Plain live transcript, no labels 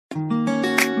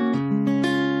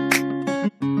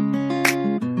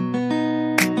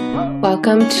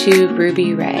Welcome to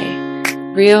Ruby Ray,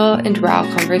 real and raw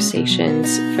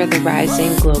conversations for the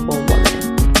rising global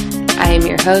woman. I am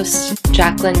your host,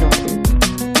 Jacqueline Norton.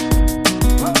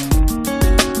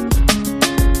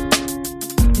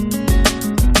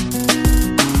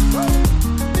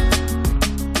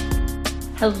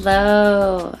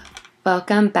 Hello,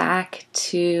 welcome back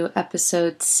to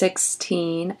episode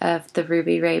 16 of the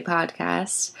Ruby Ray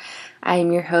podcast. I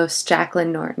am your host,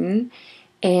 Jacqueline Norton,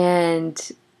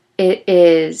 and it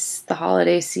is the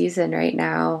holiday season right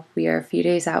now. We are a few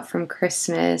days out from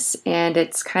Christmas, and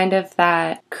it's kind of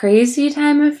that crazy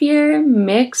time of year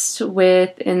mixed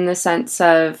with in the sense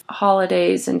of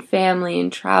holidays and family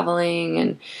and traveling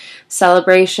and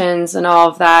celebrations and all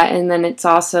of that. And then it's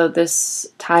also this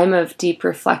time of deep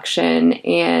reflection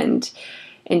and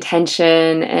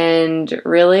intention and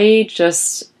really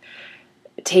just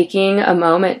taking a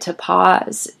moment to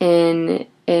pause in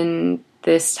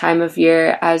this time of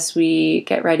year as we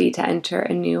get ready to enter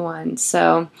a new one.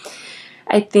 So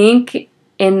I think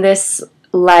in this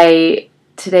light,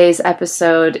 today's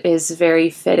episode is very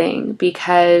fitting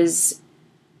because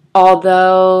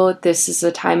although this is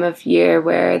a time of year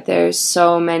where there's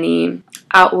so many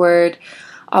outward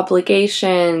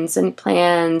obligations and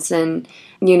plans and,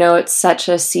 it's such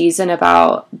a season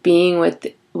about being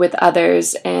with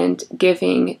others and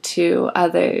giving to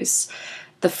others.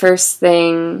 The first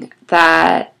thing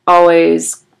that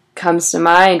always comes to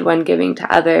mind when giving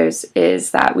to others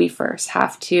is that we first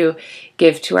have to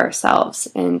give to ourselves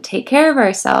and take care of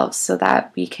ourselves so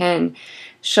that we can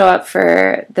show up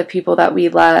for the people that we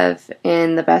love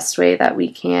in the best way that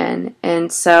we can.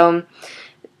 And so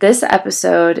this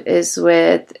episode is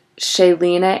with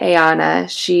Sheleana Aiyana.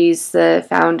 She's the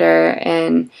founder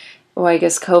and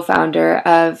co-founder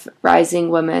of Rising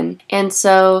Women. And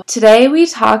so today we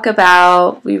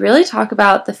really talk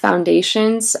about the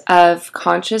foundations of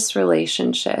conscious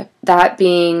relationship, that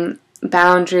being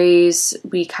boundaries.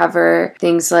 We cover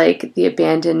things like the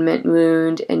abandonment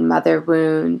wound and mother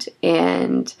wound,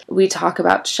 and we talk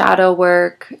about shadow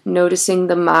work, noticing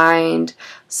the mind,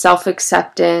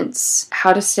 self-acceptance,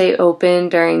 how to stay open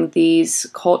during these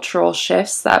cultural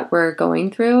shifts that we're going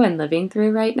through and living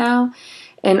through right now.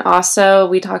 And also,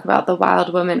 we talk about the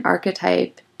wild woman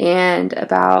archetype and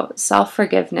about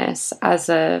self-forgiveness as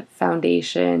a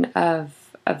foundation of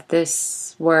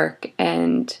this work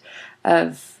and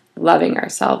of loving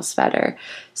ourselves better.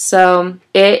 So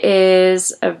it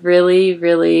is a really,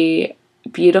 really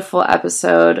beautiful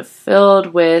episode filled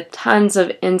with tons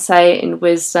of insight and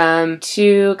wisdom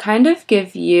to kind of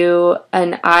give you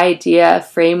an idea,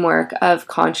 framework of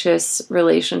conscious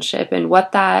relationship and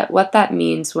what that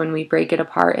means when we break it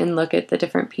apart and look at the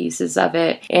different pieces of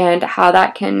it and how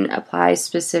that can apply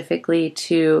specifically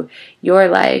to your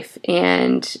life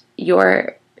and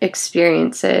your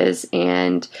experiences,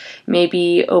 and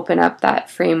maybe open up that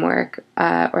framework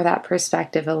or that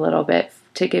perspective a little bit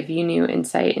to give you new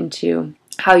insight into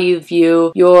how you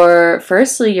view your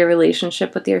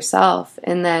relationship with yourself,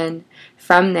 and then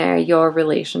from there your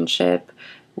relationship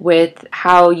with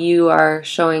how you are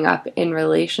showing up in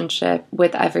relationship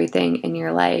with everything in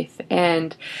your life.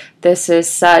 And this is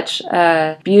such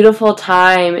a beautiful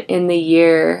time in the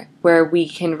year where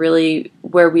we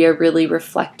are really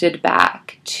reflected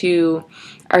back to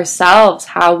ourselves,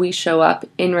 how we show up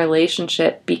in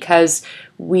relationship, because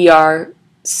we are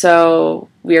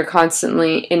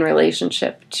constantly in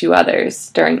relationship to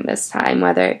others during this time,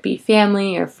 whether it be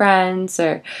family or friends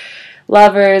or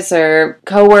lovers or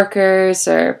coworkers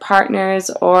or partners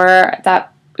or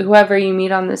that whoever you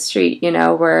meet on the street,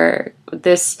 where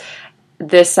this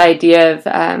idea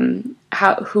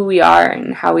of who we are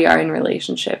and how we are in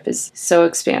relationship is so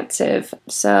expansive.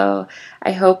 So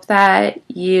I hope that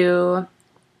you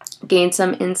gain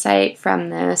some insight from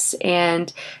this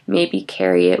and maybe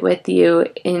carry it with you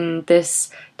in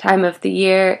this time of the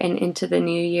year and into the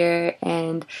new year.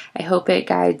 And I hope it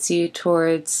guides you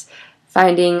towards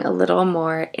finding a little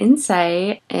more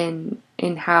insight in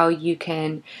how you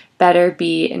can better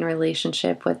be in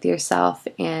relationship with yourself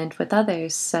and with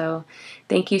others. So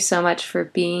thank you so much for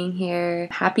being here.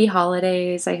 Happy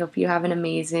holidays. I hope you have an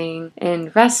amazing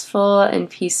and restful and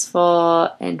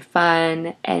peaceful and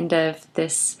fun end of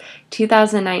this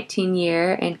 2019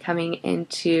 year and coming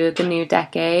into the new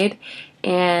decade,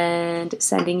 and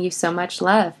sending you so much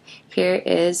love. Here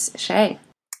is Shay.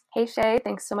 Hey Shay,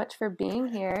 thanks so much for being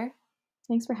here.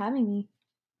 Thanks for having me.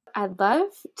 I'd love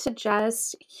to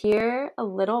just hear a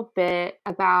little bit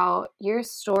about your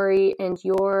story and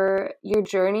your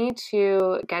journey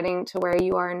to getting to where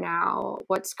you are now,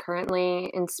 what's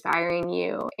currently inspiring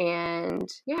you, and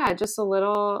yeah, just a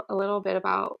little bit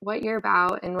about what you're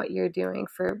about and what you're doing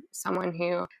for someone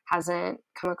who hasn't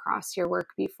come across your work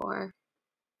before.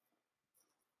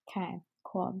 Okay,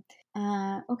 cool.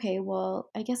 Okay, well,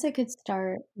 I guess I could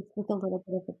start with a little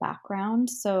bit of a background.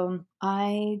 So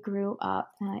I grew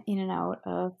up in and out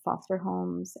of foster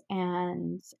homes,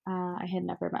 and I had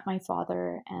never met my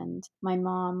father, and my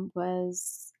mom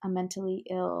was a mentally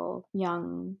ill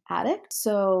young addict.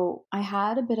 So I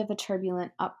had a bit of a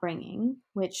turbulent upbringing,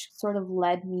 which sort of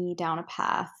led me down a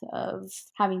path of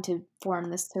having to form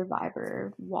this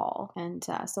survivor wall. And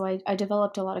so I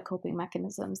developed a lot of coping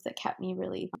mechanisms that kept me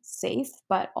really safe,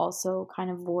 but also kind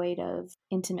of void of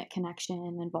intimate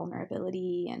connection and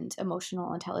vulnerability and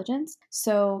emotional intelligence.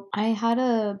 So I had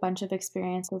a bunch of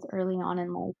experiences early on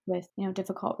in life with,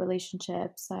 difficult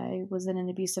relationships. I was in an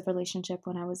abusive relationship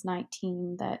when I was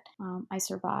 19 that I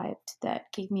survived, that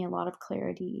gave me a lot of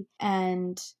clarity.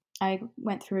 And I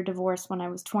went through a divorce when I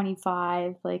was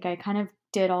 25. Like, I kind of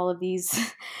did all of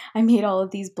these, I made all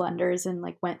of these blunders and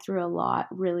like went through a lot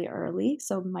really early.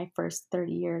 So my first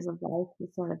 30 years of life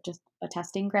was sort of just a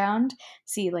testing ground,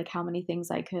 see like how many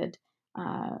things I could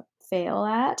uh, fail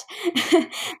at,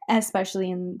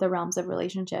 especially in the realms of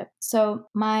relationship. So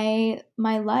my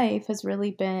life has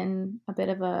really been a bit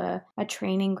of a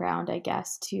training ground, I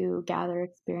guess, to gather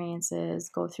experiences,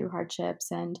 go through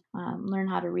hardships, and learn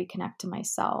how to reconnect to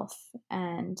myself.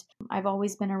 And I've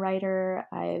always been a writer.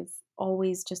 I've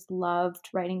always just loved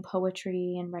writing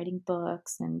poetry and writing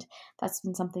books, and that's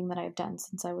been something that I've done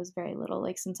since I was very little,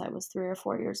 like since I was 3 or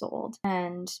 4 years old.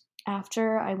 And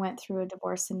after I went through a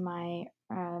divorce in my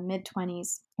mid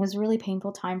 20s, it was a really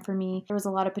painful time for me. There was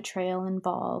a lot of betrayal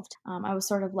involved. I was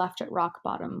sort of left at rock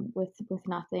bottom with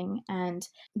nothing, and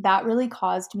that really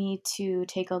caused me to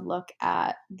take a look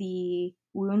at the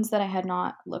wounds that I had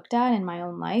not looked at in my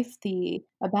own life, the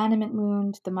abandonment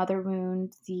wound, the mother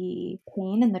wound, the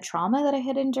pain and the trauma that I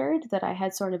had endured that I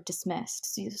had sort of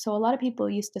dismissed. So a lot of people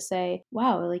used to say,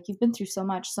 wow, like you've been through so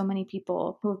much. So many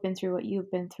people who have been through what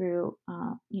you've been through,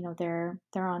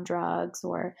 they're on drugs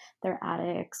or they're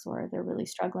addicts or they're really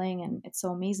struggling. And it's so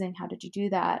amazing. How did you do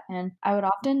that? And I would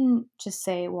often just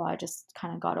say, well, I just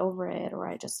kind of got over it, or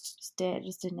I just did. It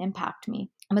just didn't impact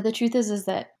me. But the truth is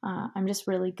that I'm just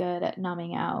really good at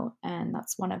numbing out, and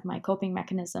that's one of my coping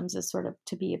mechanisms, is sort of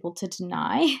to be able to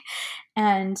deny.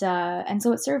 And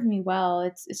so it served me well.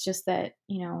 It's just that,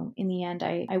 in the end,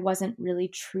 I wasn't really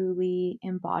truly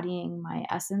embodying my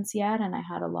essence yet, and I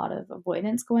had a lot of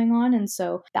avoidance going on. And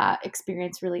so that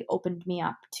experience really opened me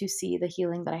up to see the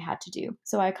healing that I had to do.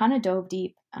 So I kind of dove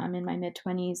deep in my mid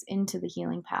 20s into the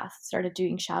healing path, started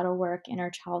doing shadow work, inner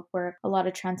child work, a lot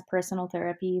of transpersonal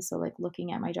therapy. So like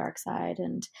looking at my dark side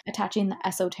and attaching the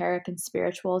esoteric and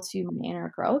spiritual to my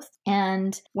inner growth,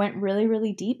 and went really,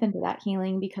 really deep into that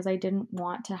healing because I didn't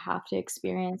want to have to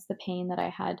experience the pain that I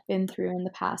had been through in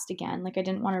the past again. Like I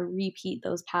didn't want to repeat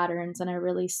those patterns. And I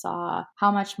really saw how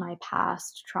much my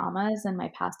past traumas and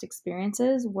my past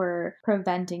experiences were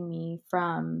preventing me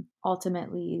from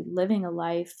ultimately living a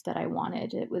life that I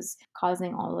wanted. It was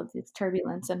causing all of this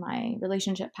turbulence in my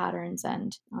relationship patterns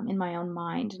and in my own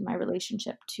mind and my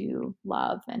relationship to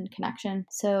love and connection.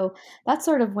 So that's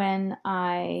sort of when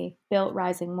I built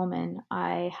Rising Woman.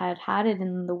 I had it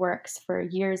in the works for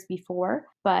years before,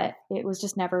 but it was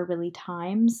just never really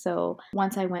time. So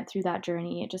once I went through that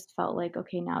journey, it just felt like,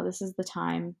 okay, now this is the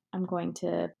time. I'm going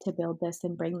to build this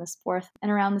and bring this forth.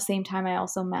 And around the same time, I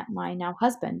also met my now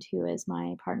husband, who is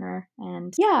my partner.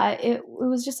 And yeah, it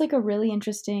was just like a really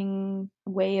interesting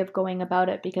way of going about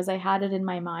it, because I had it in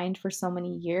my mind for so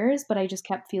many years, but I just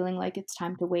kept feeling like it's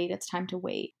time to wait. It's time to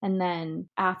wait. And then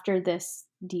after this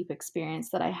deep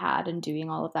experience that I had and doing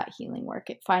all of that healing work,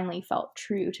 it finally felt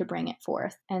true to bring it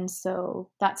forth. And so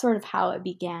that's sort of how it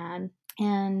began.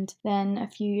 And then a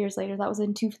few years later, that was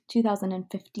in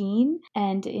 2015.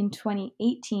 And in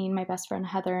 2018, my best friend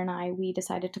Heather and I, we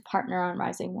decided to partner on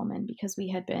Rising Woman because we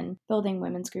had been building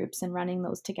women's groups and running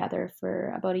those together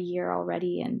for about a year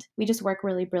already. And we just work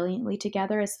really brilliantly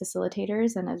together as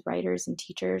facilitators and as writers and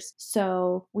teachers.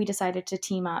 So we decided to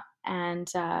team up And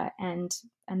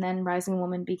then Rising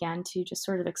Woman began to just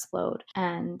sort of explode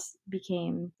and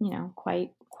became,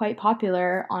 quite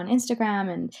popular on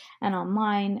Instagram and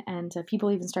online. And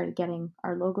people even started getting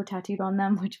our logo tattooed on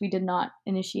them, which we did not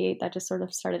initiate. That just sort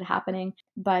of started happening.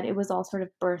 But it was all sort of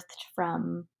birthed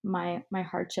from my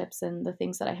hardships and the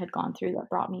things that I had gone through that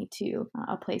brought me to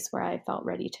a place where I felt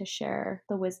ready to share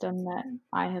the wisdom that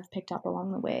I have picked up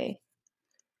along the way.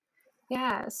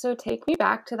 Yeah, so take me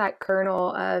back to that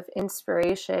kernel of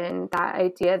inspiration, that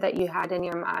idea that you had in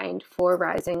your mind for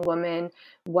Rising Woman.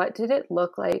 What did it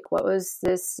look like? What was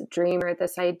this dream or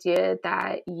this idea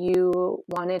that you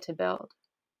wanted to build?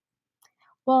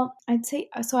 Well, I'd say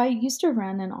so. I used to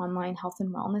run an online health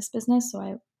and wellness business.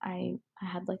 So I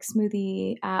had like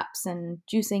smoothie apps and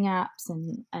juicing apps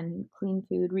and clean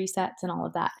food resets and all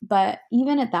of that. But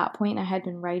even at that point, I had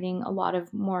been writing a lot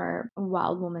of more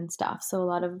wild woman stuff. So a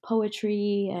lot of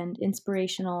poetry and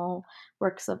inspirational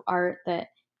works of art that,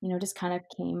 just kind of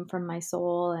came from my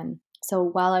soul. And so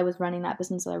while I was running that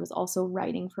business, I was also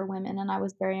writing for women, and I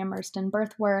was very immersed in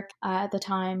birth work at the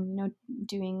time,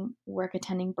 doing work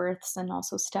attending births and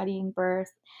also studying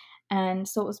birth. And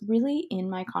so it was really in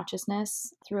my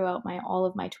consciousness throughout all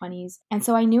of my 20s. And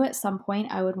so I knew at some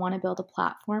point I would want to build a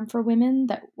platform for women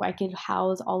that I could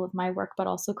house all of my work, but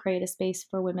also create a space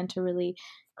for women to really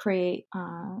create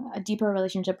a deeper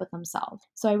relationship with themselves.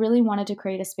 So I really wanted to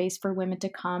create a space for women to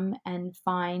come and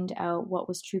find out what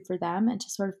was true for them and to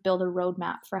sort of build a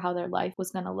roadmap for how their life was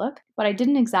going to look. But I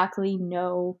didn't exactly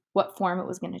know what form it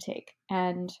was going to take.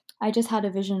 And I just had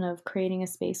a vision of creating a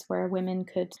space where women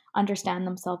could understand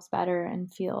themselves better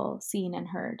and feel seen and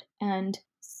heard. And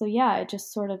so yeah, it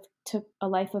just sort of took a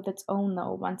life of its own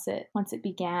though once it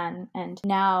began, and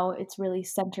now it's really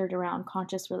centered around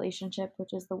conscious relationship,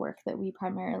 which is the work that we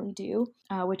primarily do,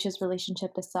 which is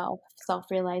relationship to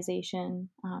self-realization,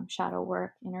 shadow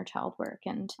work, inner child work,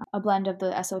 and a blend of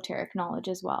the esoteric knowledge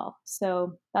as well.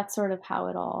 So that's sort of how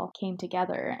it all came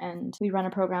together. And we run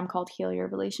a program called Heal Your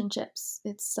Relationships.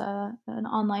 It's an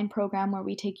online program where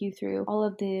we take you through all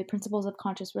of the principles of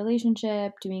conscious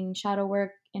relationship, doing shadow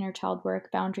work, inner child work,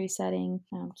 boundary setting,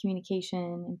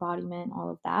 communication, embodiment, all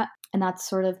of that. And that's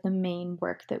sort of the main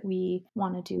work that we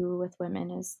want to do with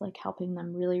women, is like helping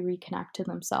them really reconnect to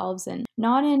themselves, and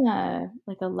not in a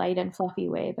light and fluffy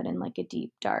way, but in like a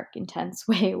deep, dark, intense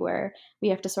way where we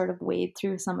have to sort of wade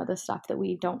through some of the stuff that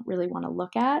we don't really want to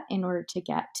look at in order to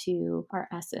get to our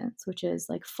essence, which is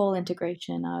like full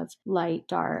integration of light,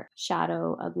 dark,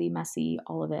 shadow, ugly, messy,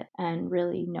 all of it. And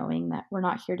really knowing that we're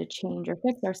not here to change or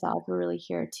fix ourselves, we're really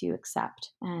here to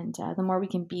accept. And the more we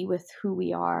can be with who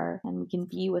we are and we can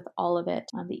be with all of it,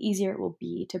 the easier it will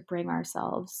be to bring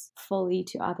ourselves fully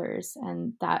to others.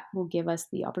 And that will give us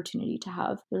the opportunity to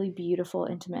have really beautiful,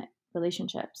 intimate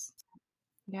relationships.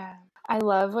 Yeah. I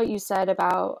love what you said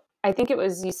about, I think it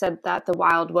was, you said that the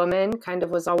wild woman kind of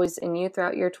was always in you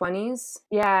throughout your 20s.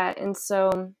 Yeah. And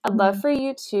so I'd love Mhm. for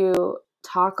you to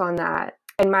talk on that.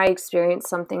 In my experience,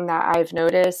 something that I've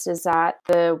noticed is that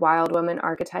the wild woman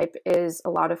archetype is a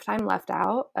lot of time left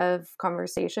out of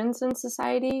conversations in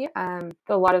society.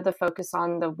 A lot of the focus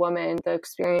on the woman, the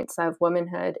experience of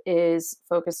womanhood, is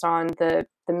focused on the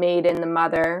maiden, the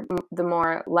mother, the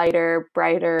more lighter,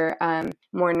 brighter,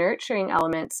 more nurturing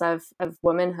elements of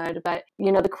womanhood. But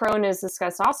the crone is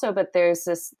discussed also, but there's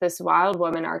this wild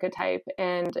woman archetype,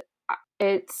 and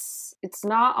it's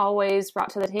not always brought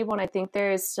to the table. And I think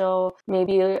there is still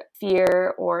maybe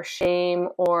fear or shame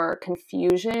or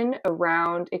confusion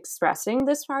around expressing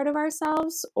this part of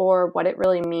ourselves or what it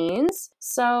really means.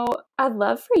 So I'd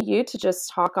love for you to just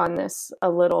talk on this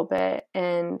a little bit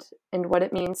and what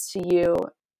it means to you.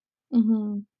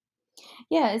 Mhm.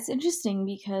 Yeah, it's interesting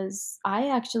because I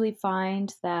actually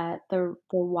find that the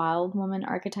wild woman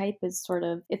archetype is sort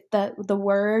of, the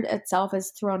word itself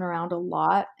is thrown around a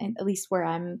lot, and at least where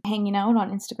I'm hanging out on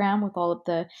Instagram with all of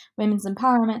the women's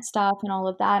empowerment stuff and all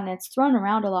of that, and it's thrown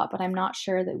around a lot, but I'm not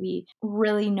sure that we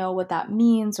really know what that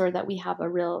means or that we have a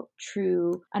real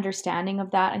true understanding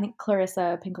of that. I think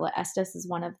Clarissa Pinkola Estes is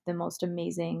one of the most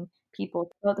amazing people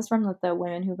about this, from the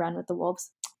women who run with the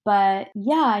wolves. But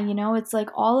yeah, it's like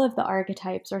all of the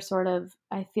archetypes are sort of,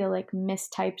 I feel like,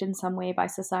 mistyped in some way by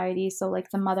society. So,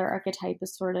 like, the mother archetype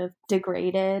is sort of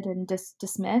degraded and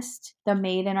dismissed. The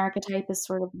maiden archetype is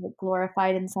sort of like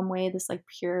glorified in some way, this like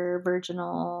pure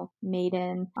virginal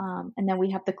maiden. And then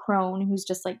we have the crone, who's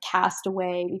just like cast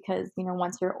away because,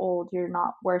 once you're old, you're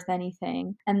not worth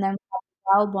anything. And then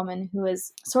wild woman, who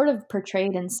is sort of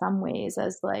portrayed in some ways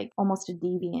as like almost a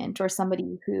deviant, or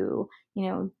somebody who,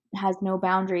 has no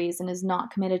boundaries and is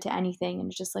not committed to anything and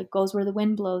just like goes where the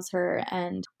wind blows her.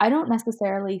 And I don't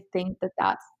necessarily think that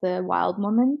that's the wild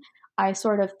woman. I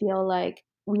sort of feel like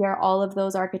we are all of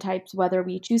those archetypes, whether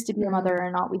we choose to be a mother Mm.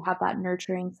 or not. We have that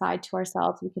nurturing side to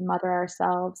ourselves. We can mother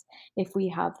ourselves if we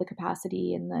have the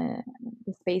capacity and the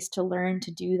space to learn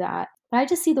to do that. But I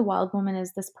just see the wild woman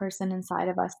as this person inside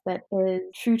of us that is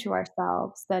true to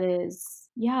ourselves, that is,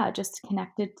 yeah, just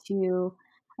connected to.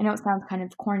 I know it sounds kind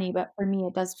of corny, but for me,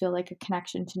 it does feel like a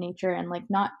connection to nature, and like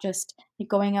not just like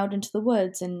going out into the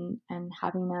woods and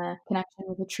having a connection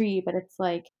with a tree, but it's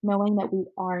like knowing that we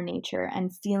are nature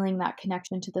and feeling that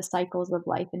connection to the cycles of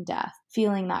life and death,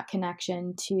 feeling that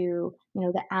connection to,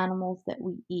 the animals that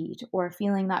we eat, or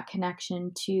feeling that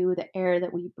connection to the air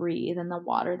that we breathe and the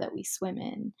water that we swim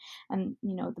in, and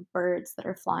the birds that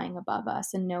are flying above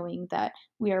us, and knowing that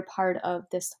we are part of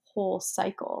this whole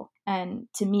cycle. And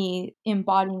to me,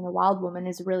 embodying the wild woman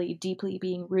is really deeply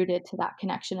being rooted to that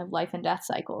connection of life and death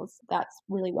cycles. That's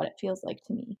really what it feels like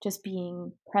to me. Just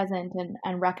being present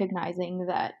and recognizing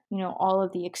that, all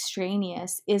of the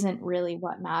extraneous isn't really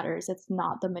what matters. It's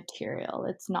not the material,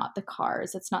 it's not the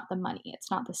cars, it's not the money,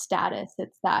 it's not the status.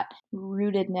 It's that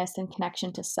rootedness and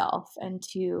connection to self and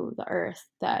to the earth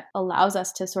that allows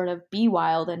us to sort of be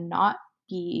wild and not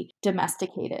be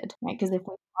domesticated, right? Because if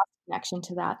we lost connection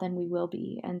to that, then we will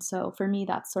be. And so for me,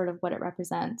 that's sort of what it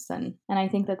represents. And I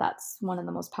think that that's one of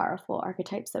the most powerful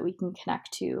archetypes that we can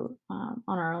connect to on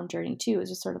our own journey too, is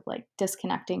just sort of like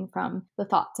disconnecting from the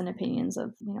thoughts and opinions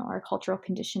of, our cultural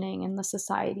conditioning and the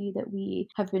society that we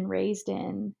have been raised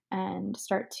in, and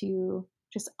start to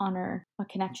just honor a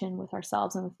connection with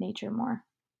ourselves and with nature more.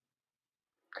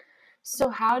 So,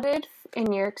 how did,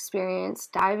 in your experience,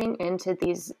 diving into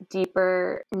these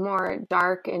deeper, more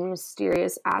dark and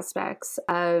mysterious aspects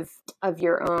of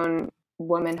your own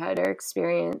womanhood or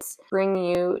experience bring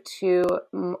you to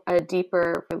a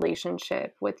deeper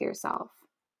relationship with yourself?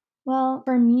 Well,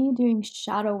 for me, doing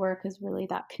shadow work is really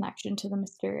that connection to the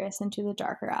mysterious and to the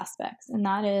darker aspects. And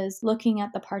that is looking at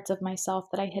the parts of myself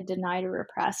that I had denied or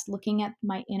repressed, looking at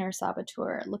my inner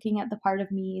saboteur, looking at the part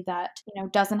of me that,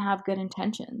 doesn't have good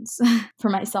intentions for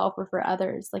myself or for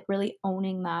others, like really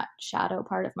owning that shadow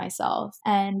part of myself.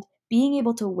 And being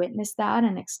able to witness that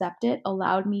and accept it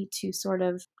allowed me to sort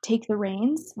of take the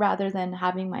reins rather than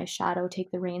having my shadow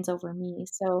take the reins over me.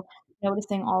 So,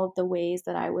 noticing all of the ways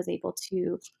that I was able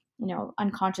to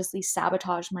unconsciously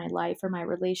sabotage my life or my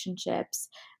relationships.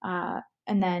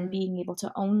 And then Mm. being able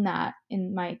to own that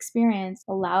in my experience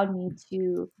allowed me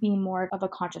to be more of a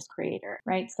conscious creator,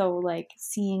 right? So, like,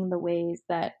 seeing the ways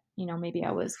that, maybe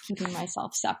I was keeping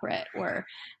myself separate, or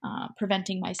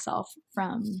preventing myself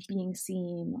from being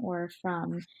seen, or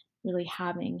from really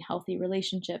having healthy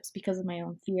relationships because of my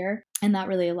own fear. And that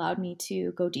really allowed me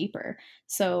to go deeper.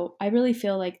 So I really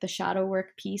feel like the shadow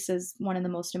work piece is one of the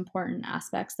most important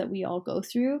aspects that we all go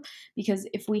through, because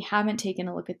if we haven't taken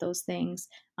a look at those things,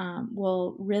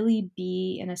 we'll really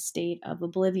be in a state of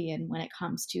oblivion when it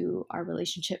comes to our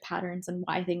relationship patterns and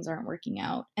why things aren't working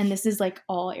out. And this is like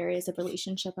all areas of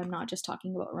relationship. I'm not just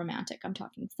talking about romantic, I'm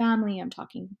talking family, I'm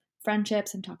talking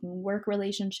friendships, I'm talking work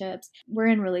relationships. We're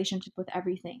in relationship with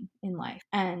everything in life,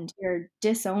 and we're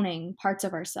disowning parts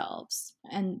of ourselves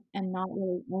and not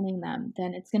really owning them,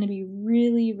 then it's going to be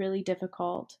really, really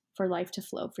difficult for life to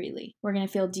flow freely. We're going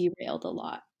to feel derailed a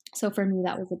lot. So for me,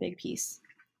 that was a big piece.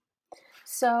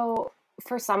 So,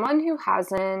 for someone who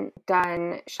hasn't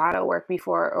done shadow work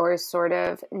before or is sort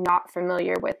of not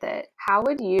familiar with it, how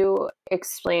would you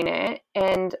explain it?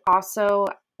 And also,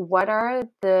 what are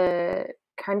the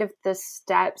kind of the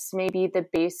steps, maybe the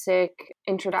basic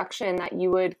introduction that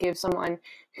you would give someone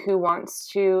who wants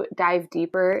to dive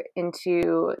deeper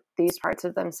into these parts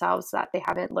of themselves that they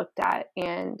haven't looked at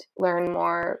and learn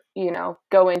more,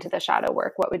 go into the shadow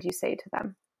work? What would you say to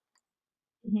them?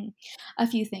 Mm-hmm. A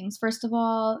few things. First of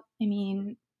all, I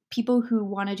mean, people who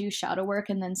want to do shadow work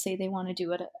and then say they want to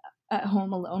do it at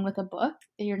home alone with a book,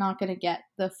 you're not going to get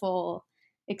the full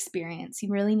experience. You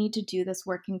really need to do this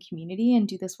work in community and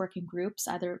do this work in groups.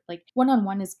 Either like one on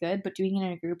one is good, but doing it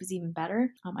in a group is even better.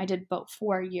 I did about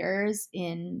 4 years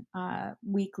in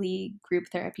weekly group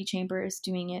therapy chambers,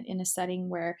 doing it in a setting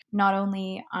where not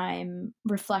only I'm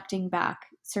reflecting back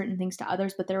certain things to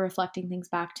others, but they're reflecting things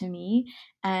back to me,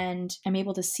 and I'm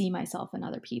able to see myself in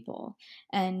other people.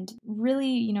 And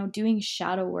really, doing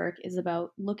shadow work is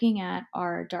about looking at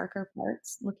our darker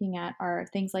parts, looking at our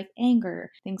things like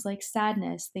anger, things like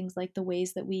sadness, things like the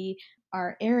ways that we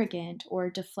are arrogant or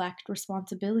deflect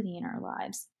responsibility in our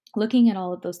lives. Looking at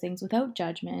all of those things without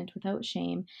judgment, without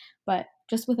shame, but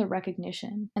just with a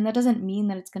recognition. And that doesn't mean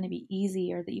that it's going to be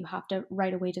easy or that you have to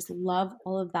right away just love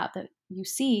all of that you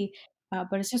see.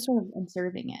 but it's just sort of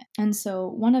observing it. And so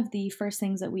one of the first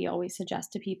things that we always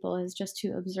suggest to people is just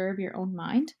to observe your own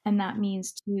mind. And that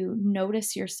means to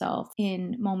notice yourself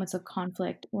in moments of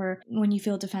conflict, or when you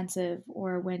feel defensive,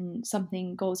 or when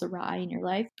something goes awry in your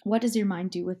life. What does your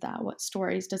mind do with that? What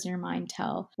stories does your mind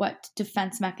tell? What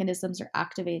defense mechanisms are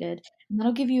activated? And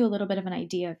that'll give you a little bit of an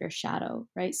idea of your shadow,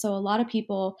 right? So a lot of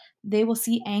people, they will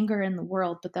see anger in the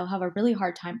world, but they'll have a really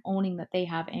hard time owning that they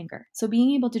have anger. So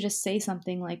being able to just say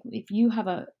something like, if you have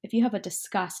a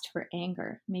disgust for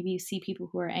anger, maybe you see people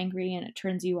who are angry and it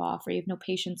turns you off, or you have no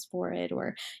patience for it,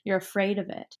 or you're afraid of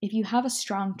it. If you have a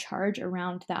strong charge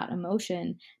around that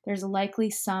emotion, there's likely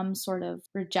some sort of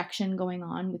rejection going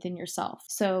on within yourself.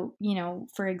 So,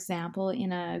 for example,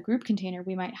 in a group container,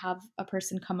 we might have a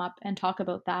person come up and talk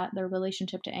about that, their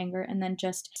relationship to anger, and then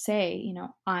just say,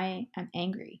 I am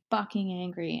angry, fucking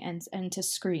angry, and to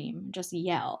scream, just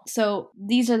yell. So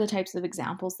these are the types of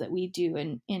examples that we do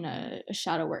in a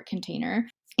shadow work container.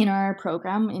 In our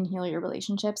program, in Heal Your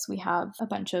Relationships, we have a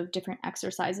bunch of different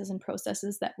exercises and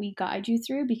processes that we guide you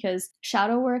through, because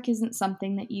shadow work isn't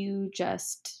something that you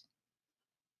just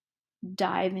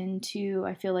dive into.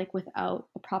 I feel like without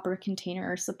a proper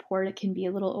container or support, it can be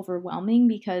a little overwhelming,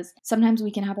 because sometimes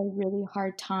we can have a really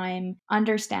hard time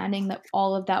understanding that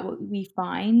all of that what we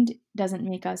find doesn't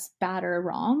make us bad or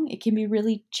wrong. It can be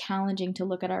really challenging to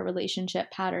look at our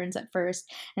relationship patterns at first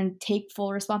and take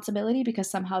full responsibility, because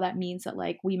somehow that means that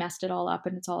like we messed it all up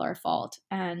and it's all our fault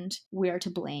and we are to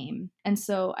blame. And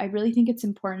so I really think it's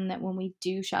important that when we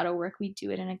do shadow work, we do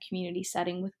it in a community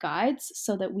setting with guides,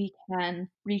 so that we can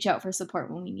reach out for support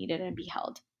when we need it and be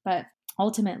held. But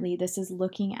ultimately, this is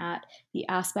looking at the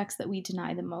aspects that we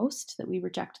deny the most, that we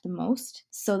reject the most,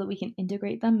 so that we can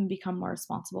integrate them and become more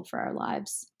responsible for our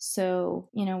lives. So,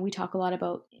 we talk a lot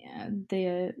about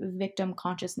the victim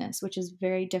consciousness, which is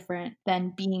very different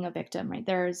than being a victim, right?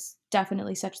 There's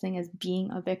definitely such thing as being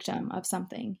a victim of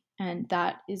something. And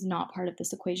that is not part of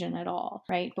this equation at all,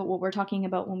 right? But what we're talking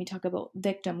about when we talk about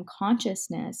victim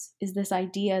consciousness is this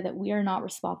idea that we are not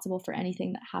responsible for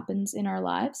anything that happens in our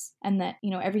lives, and that,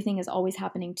 everything is always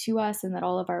happening to us, and that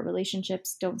all of our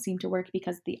relationships don't seem to work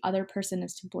because the other person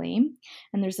is to blame.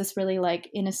 And there's this really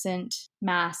like innocent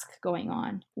mask going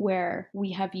on, where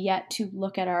we have yet to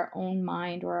look at our own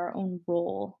mind or our own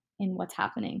role in what's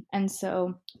happening. And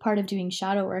so part of doing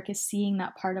shadow work is seeing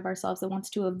that part of ourselves that wants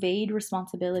to evade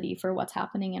responsibility for what's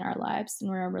happening in our lives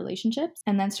and in our relationships,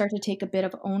 and then start to take a bit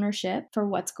of ownership for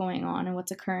what's going on and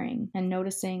what's occurring, and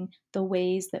noticing the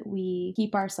ways that we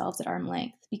keep ourselves at arm's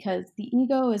length. Because the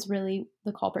ego is really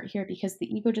the culprit here, because the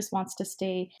ego just wants to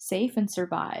stay safe and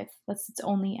survive. That's its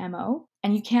only MO.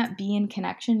 And you can't be in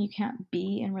connection, you can't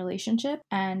be in relationship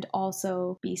and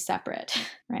also be separate,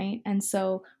 right? And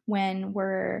so when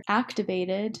we're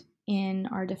activated in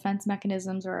our defense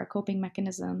mechanisms or our coping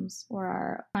mechanisms or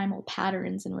our primal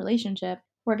patterns in relationship,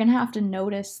 we're going to have to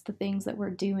notice the things that we're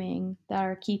doing that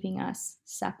are keeping us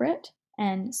separate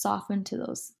and soften to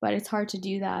those. But it's hard to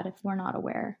do that if we're not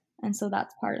aware. And so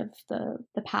that's part of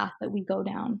the path that we go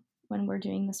down when we're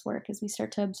doing this work, is we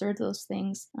start to observe those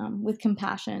things with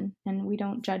compassion, and we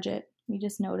don't judge it. We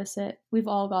just notice it. We've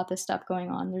all got this stuff going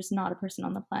on. There's not a person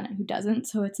on the planet who doesn't.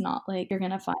 So it's not like you're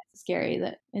going to find scary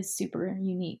that is super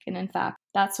unique. And in fact,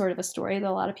 that's sort of a story that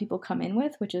a lot of people come in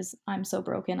with, which is, I'm so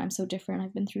broken, I'm so different,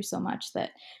 I've been through so much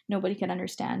that nobody can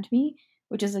understand me.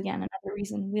 Which is again another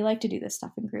reason we like to do this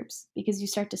stuff in groups, because you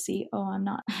start to see, oh, I'm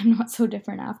not so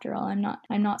different after all.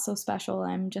 I'm not so special.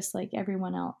 I'm just like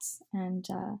everyone else, and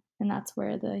that's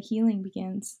where the healing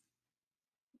begins.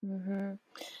 Mm-hmm.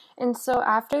 And so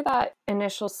after that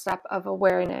initial step of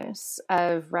awareness,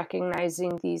 of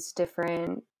recognizing these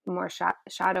different more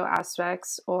shadow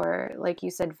aspects, or like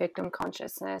you said, victim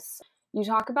consciousness, you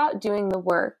talk about doing the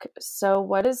work. So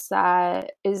what does that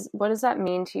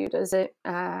mean to you? Does it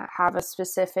have a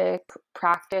specific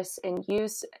practice in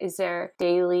use? Is there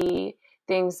daily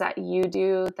things that you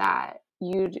do that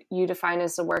you define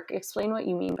as the work? Explain what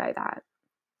you mean by that.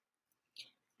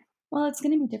 Well, it's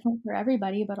going to be different for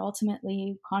everybody, but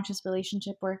ultimately, conscious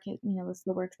relationship work, is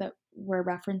the work that we're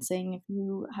referencing. If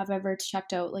you have ever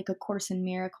checked out like A Course in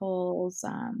Miracles,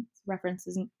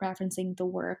 referencing the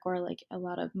work, or like a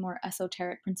lot of more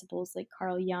esoteric principles like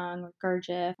Carl Jung or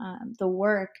Gurdjieff, the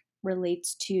work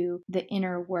relates to the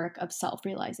inner work of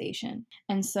self-realization.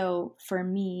 And so for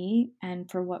me, and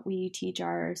for what we teach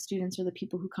our students or the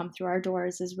people who come through our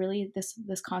doors, is really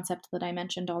this concept that I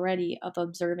mentioned already of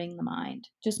observing the mind.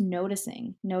 Just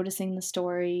noticing the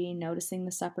story, noticing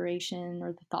the separation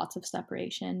or the thoughts of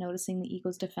separation, noticing the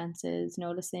ego's defenses,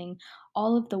 noticing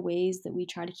all of the ways that we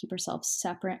try to keep ourselves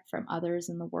separate from others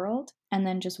in the world, and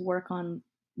then just work on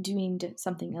doing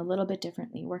something a little bit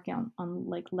differently, working on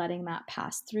like letting that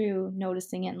pass through,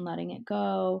 noticing it and letting it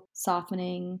go,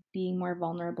 softening, being more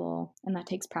vulnerable, and that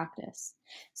takes practice.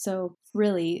 So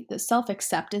really, the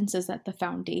self-acceptance is at the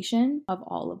foundation of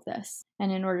all of this. And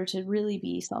in order to really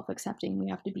be self-accepting, we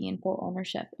have to be in full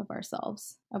ownership of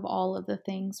ourselves, of all of the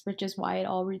things, which is why it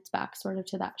all roots back sort of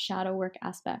to that shadow work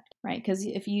aspect, right? Because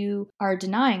if you are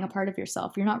denying a part of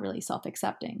yourself, you're not really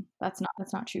self-accepting. That's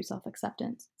not true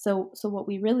self-acceptance. So what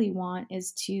we really want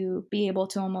is to be able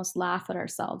to almost laugh at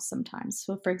ourselves sometimes.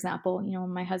 So for example,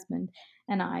 when my husband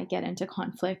and I get into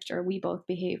conflict, or we both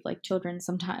behave like children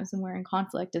sometimes when we're in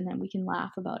conflict, and then we can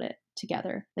laugh about it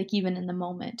together, like even in the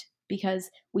moment, because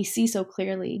we see so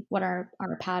clearly what our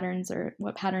patterns are,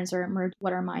 what patterns are emerging,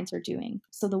 what our minds are doing.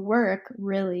 So the work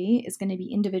really is going to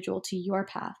be individual to your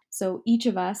path. So each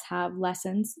of us have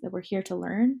lessons that we're here to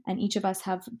learn, and each of us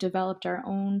have developed our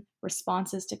own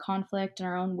responses to conflict and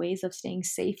our own ways of staying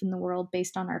safe in the world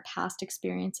based on our past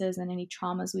experiences and any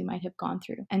traumas we might have gone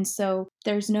through. And so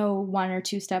there's no one or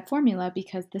two-step formula,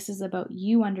 because this is about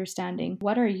you understanding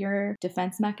what are your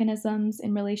defense mechanisms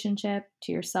in relationship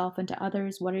to yourself and to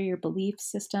others, what are your belief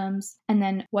systems, and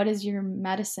then what is your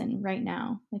medicine right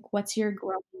now? Like, what's your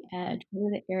growing edge? What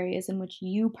are the areas in which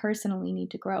you personally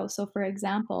need to grow? So for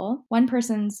example, one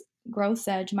person's growth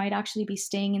edge might actually be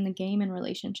staying in the game in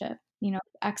relationship,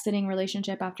 exiting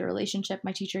relationship after relationship.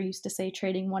 My teacher used to say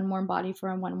trading one warm body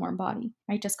for one warm body,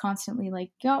 right? Just constantly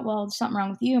like, oh, well, there's something wrong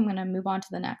with you. I'm going to move on to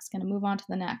the next, going to move on to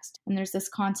the next. And there's this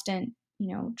constant,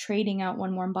 trading out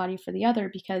one warm body for the other,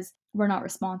 because we're not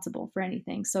responsible for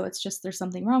anything. So it's just, there's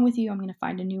something wrong with you, I'm going to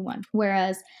find a new one.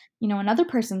 Whereas, another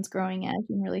person's growing edge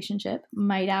in relationship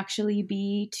might actually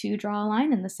be to draw a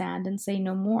line in the sand and say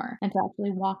no more, and to actually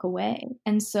walk away.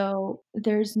 And so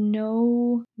there's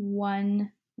no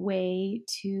one way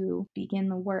to begin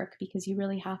the work, because you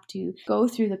really have to go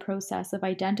through the process of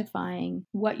identifying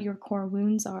what your core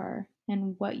wounds are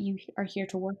and what you are here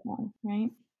to work on, right?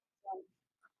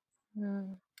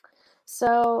 Mm.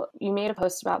 So you made a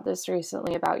post about this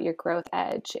recently about your growth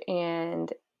edge, and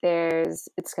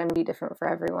it's going to be different for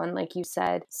everyone, like you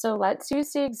said. So let's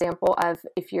use the example of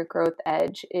if your growth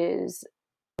edge is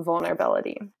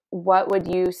vulnerability. What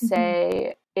would you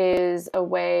say is a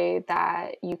way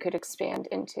that you could expand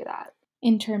into that?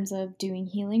 In terms of doing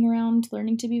healing around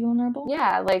learning to be vulnerable?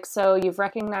 Yeah, like, so you've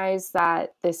recognized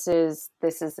that this is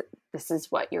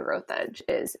what your growth edge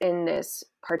is in this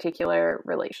particular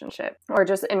relationship, or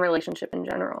just in relationship in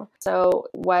general. So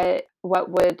what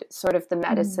would sort of the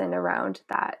medicine around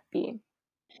that be?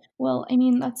 Well, I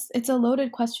mean, it's a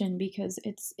loaded question, because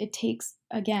it takes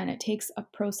a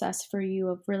process for you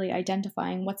of really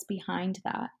identifying what's behind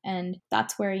that. And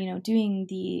that's where, doing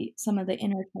some of the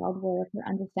inner child work or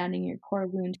understanding your core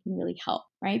wound can really help,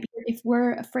 right? Because if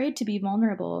we're afraid to be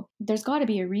vulnerable, there's got to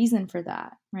be a reason for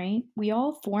that, right? We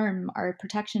all form our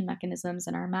protection mechanisms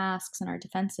and our masks and our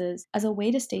defenses as a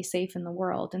way to stay safe in the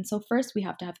world. And so first we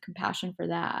have to have compassion for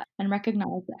that and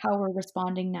recognize that how we're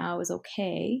responding now is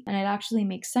okay. And it actually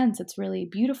makes sense. It's really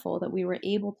beautiful that we were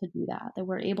able to do that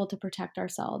we're able to protect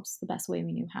ourselves the best way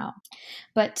we knew how.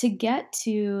 But to get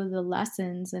to the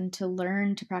lessons and to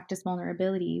learn to practice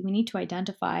vulnerability, we need to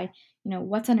identify,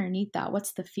 what's underneath that.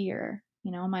 What's the fear?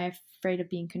 Am I afraid of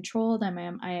being controlled?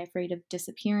 Am I afraid of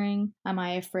disappearing? Am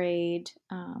I afraid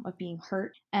of being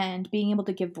hurt? And being able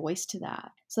to give voice to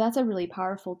that. So that's a really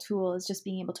powerful tool, is just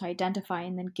being able to identify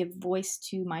and then give voice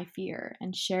to my fear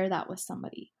and share that with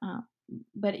somebody.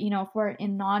 But if we're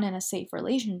not in a safe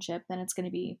relationship, then it's going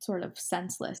to be sort of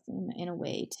senseless in a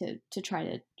way to try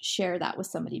to share that with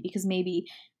somebody, because maybe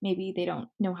they don't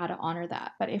know how to honor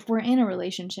that. But if we're in a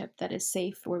relationship that is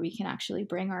safe, where we can actually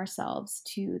bring ourselves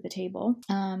to the table,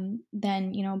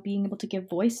 then being able to give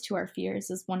voice to our fears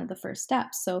is one of the first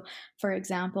steps. So for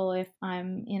example, if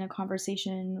I'm in a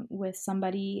conversation with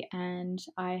somebody and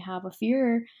I have a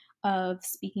fear of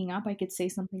speaking up, I could say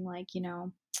something like,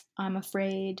 I'm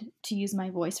afraid to use my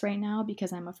voice right now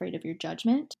because I'm afraid of your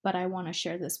judgment, but I want to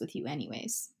share this with you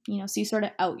anyways. So you sort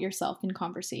of out yourself in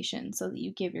conversation, so that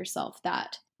you give yourself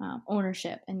that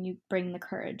ownership, and you bring the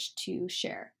courage to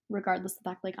share, regardless of the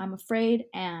fact, like, I'm afraid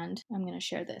and I'm going to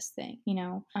share this thing,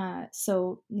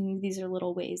 so these are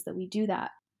little ways that we do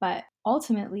that. But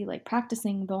ultimately, like,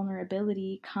 practicing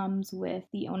vulnerability comes with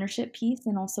the ownership piece,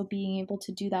 and also being able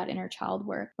to do that inner child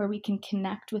work, where we can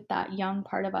connect with that young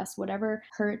part of us, whatever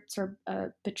hurts or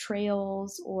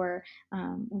betrayals or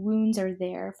wounds are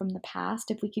there from the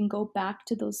past. If we can go back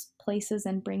to those places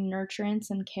and bring nurturance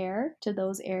and care to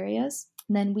those areas,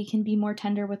 then we can be more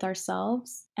tender with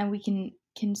ourselves, and we can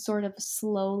can sort of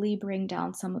slowly bring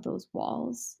down some of those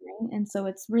walls, right? And so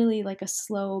it's really like a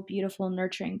slow, beautiful,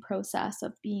 nurturing process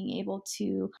of being able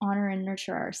to honor and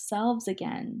nurture ourselves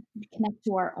again, connect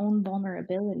to our own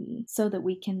vulnerability so that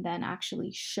we can then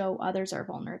actually show others our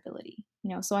vulnerability.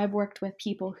 So I've worked with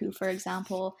people who, for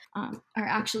example, are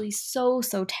actually so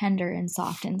tender and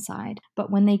soft inside, but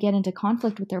when they get into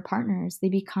conflict with their partners, they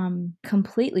become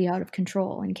completely out of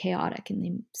control and chaotic, and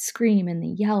they scream and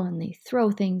they yell and they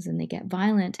throw things and they get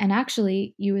violent. And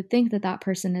actually, you would think that that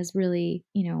person is really,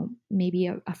 maybe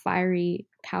a fiery,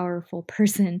 powerful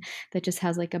person that just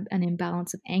has like an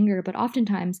imbalance of anger. But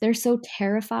oftentimes they're so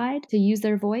terrified to use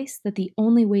their voice that the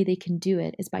only way they can do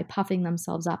it is by puffing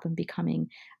themselves up and becoming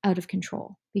out of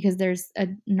control, because there's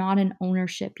not an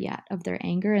ownership yet of their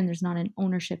anger, and there's not an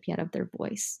ownership yet of their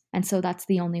voice. And so that's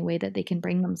the only way that they can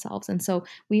bring themselves. And so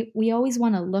we always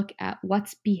want to look at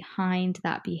what's behind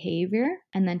that behavior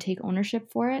and then take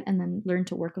ownership for it and then learn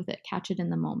to work with it, catch it in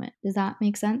the moment. Does that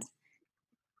make sense?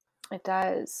 It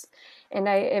does. And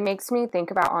it makes me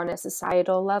think about, on a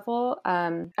societal level,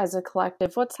 as a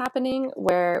collective, what's happening,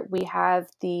 where we have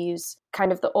these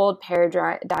kind of the old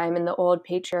paradigm and the old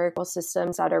patriarchal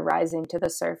systems that are rising to the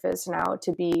surface now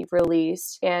to be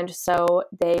released. And so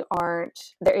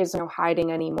there is no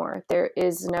hiding anymore. There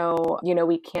is no,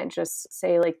 we can't just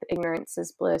say like ignorance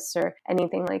is bliss or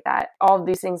anything like that. All of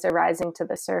these things are rising to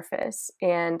the surface.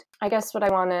 And I guess what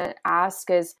I want to ask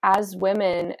is, as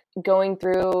women going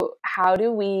through, how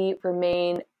do we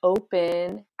remain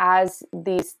open as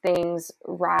these things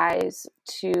rise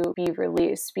to be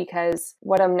released? Because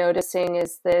what I'm noticing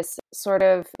is this sort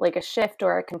of like a shift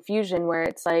or a confusion where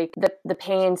it's like the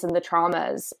pains and the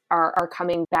traumas are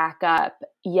coming back up,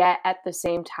 yet at the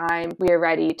same time we are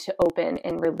ready to open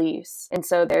and release. And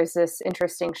so there's this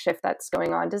interesting shift that's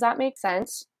going on. Does that make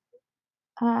sense?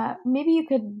 Maybe you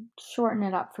could shorten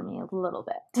it up for me a little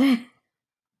bit.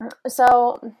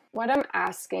 So what I'm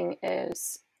asking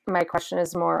is, my question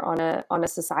is more on a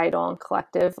societal and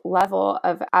collective level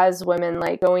of, as women,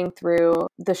 like going through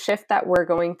the shift that we're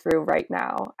going through right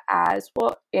now, as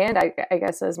well, and I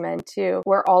guess as men too,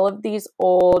 where all of these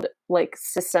old like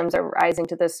systems are rising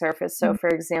to the surface. So for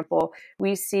example,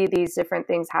 we see these different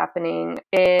things happening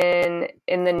in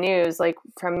the news, like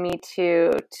from Me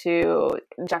Too to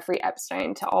Jeffrey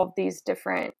Epstein, to all of these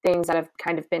different things that have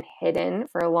kind of been hidden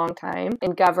for a long time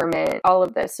in government, all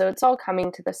of this. So it's all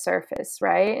coming to the surface,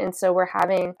 right? And so we're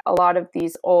having a lot of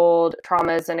these old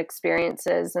traumas and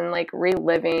experiences and like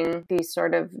reliving these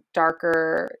sort of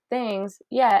darker things.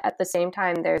 Yet at the same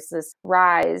time, there's this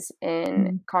rise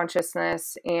in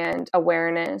consciousness and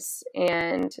awareness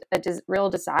and a real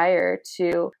desire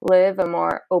to live a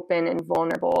more open and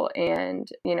vulnerable and,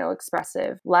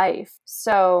 expressive life.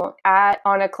 So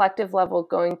on a collective level,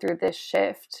 going through this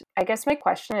shift, I guess my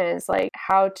question is like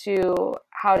how to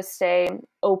stay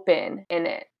open in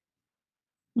it.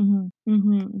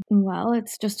 Well,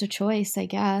 it's just a choice, I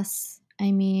guess.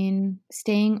 I mean,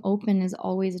 staying open is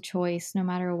always a choice, no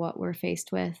matter what we're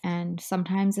faced with. And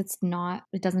sometimes it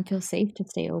doesn't feel safe to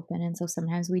stay open. And so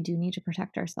sometimes we do need to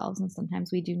protect ourselves. And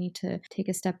sometimes we do need to take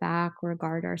a step back or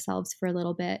guard ourselves for a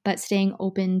little bit. But staying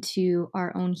open to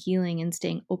our own healing and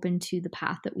staying open to the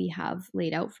path that we have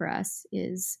laid out for us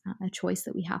is a choice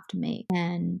that we have to make.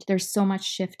 And there's so much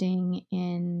shifting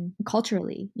in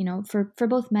culturally, for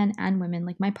both men and women.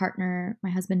 Like my partner,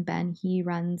 my husband, Ben, he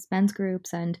runs men's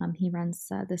groups, and he runs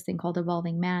this thing called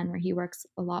Evolving Man, where he works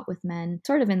a lot with men,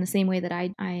 sort of in the same way that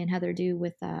I and Heather do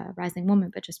with Rising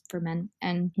Woman, but just for men.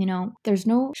 And, there's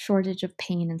no shortage of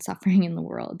pain and suffering in the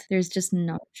world. There's just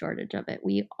no shortage of it.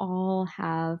 We all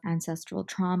have ancestral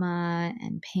trauma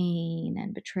and pain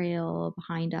and betrayal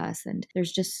behind us. And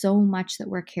there's just so much that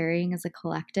we're carrying as a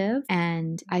collective.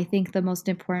 And I think the most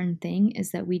important thing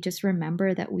is that we just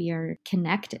remember that we are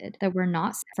connected, that we're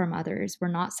not from others. We're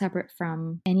not separate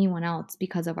from anyone else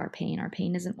because of our pain. Our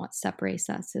pain isn't what separates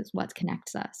us, it's what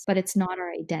connects us, but it's not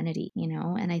our identity,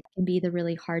 and I think can be the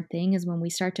really hard thing is when we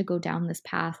start to go down this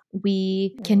path,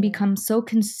 we can become so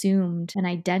consumed and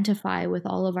identify with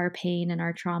all of our pain and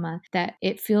our trauma that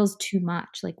it feels too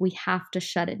much. Like we have to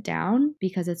shut it down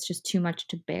because it's just too much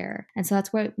to bear. And so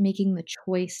that's why making the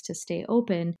choice to stay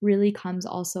open really comes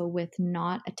also with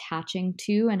not attaching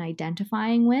to and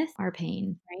identifying with our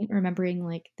pain, right? Remembering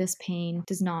like this pain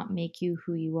does not make you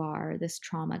who you are. This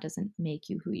trauma doesn't make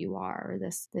you who you are. Or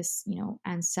this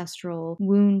ancestral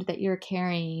wound that you're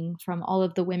carrying from all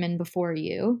of the women before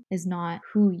you is not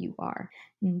who you are.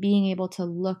 and being able to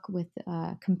look with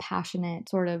a compassionate,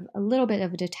 sort of a little bit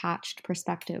of a detached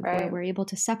perspective, where Right. we're able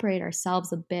to separate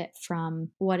ourselves a bit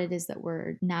from what it is that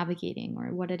we're navigating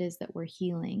or what it is that we're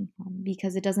healing,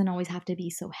 because it doesn't always have to be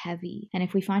so heavy. And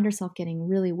if we find ourselves getting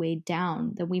really weighed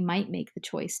down, then we might make the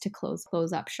choice to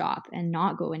close up shop and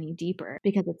not go any deeper,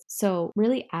 because it's so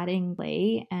really adding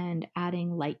play and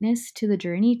adding lightness to the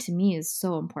journey, to me, is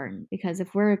so important. Because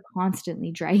if we're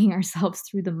constantly dragging ourselves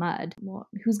through the mud, well,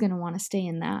 who's going to want to stay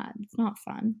in that? It's not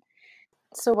fun.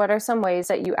 So what are some ways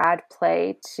that you add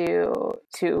play to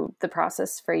the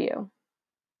process for you?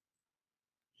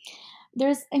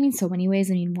 There's, so many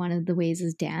ways. One of the ways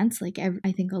is dance. Like,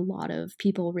 I think a lot of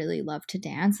people really love to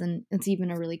dance, and it's even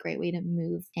a really great way to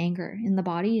move anger in the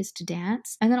body, is to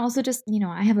dance. And then also just,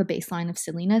 I have a baseline of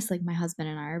silliness. Like, my husband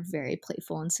and I are very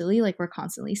playful and silly. Like, we're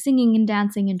constantly singing and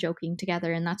dancing and joking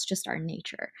together, and that's just our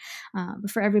nature.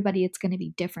 But for everybody, it's going to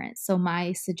be different. So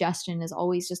my suggestion is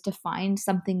always just to find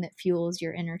something that fuels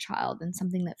your inner child and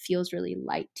something that feels really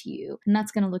light to you. And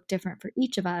that's going to look different for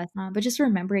each of us. But just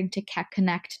remembering to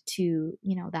connect to,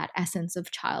 that essence of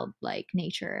childlike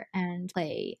nature and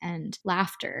play and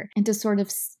laughter, and to sort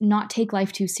of not take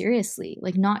life too seriously,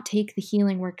 like not take the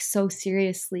healing work so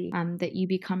seriously that you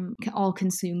become all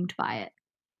consumed by it.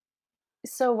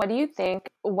 So what do you think,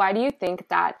 why do you think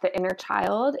that the inner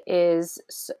child is,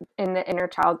 in the inner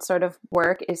child sort of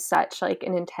work, is such like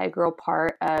an integral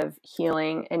part of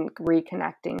healing and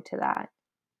reconnecting to that?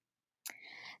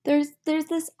 There's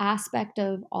this aspect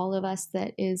of all of us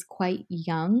that is quite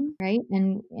young, right?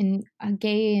 And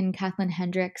Gay and Kathleen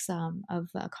Hendricks, of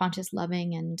Conscious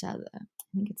Loving, and I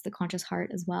think it's The Conscious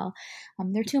Heart as well.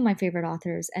 They're two of my favorite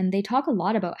authors, and they talk a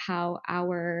lot about how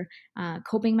our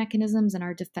coping mechanisms and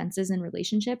our defenses in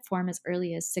relationship form as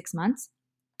early as 6 months.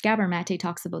 Gabor Mate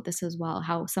talks about this as well,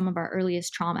 how some of our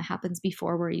earliest trauma happens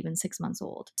before we're even 6 months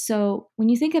old. So when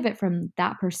you think of it from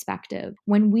that perspective,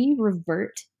 when we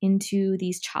revert into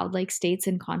these childlike states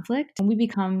in conflict, and we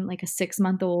become like a 6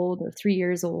 month old or 3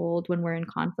 years old when we're in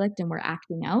conflict and we're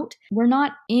acting out, we're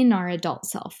not in our adult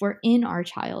self, we're in our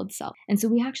child self. And so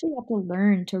we actually have to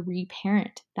learn to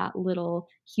reparent that little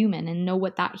human and know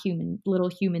what that little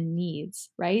human needs,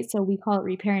 right? So we call it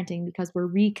reparenting because we're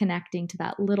reconnecting to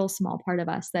that little small part of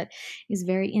us that is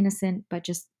very innocent, but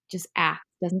just acts,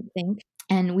 doesn't think.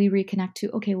 And we reconnect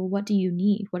to, okay, well, what do you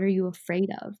need? What are you afraid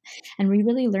of? And we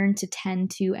really learn to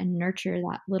tend to and nurture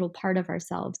that little part of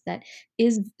ourselves that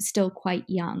is still quite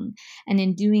young. And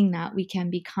in doing that, we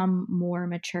can become more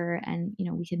mature, and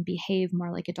we can behave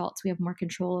more like adults. We have more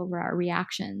control over our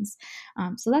reactions.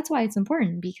 So that's why it's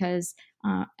important, because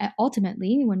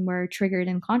ultimately, when we're triggered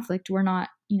in conflict, we're not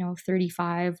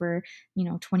 35 or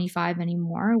 25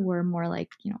 anymore. We're more like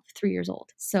 3 years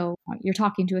old. So you're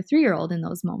talking to a 3-year-old in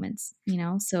those moments.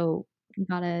 So you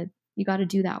gotta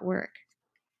do that work.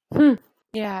 Hmm.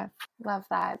 Yeah, love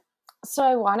that. So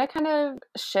I want to kind of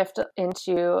shift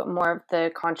into more of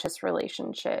the conscious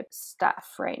relationship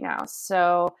stuff right now.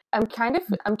 So I'm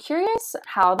curious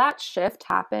how that shift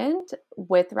happened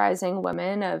with Rising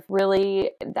Women, of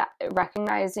really that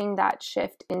recognizing that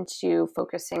shift into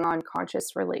focusing on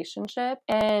conscious relationship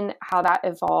and how that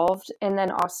evolved. And then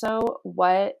also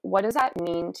what does that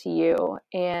mean to you,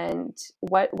 and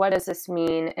what does this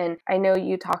mean? And I know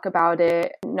you talk about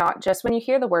it not just when you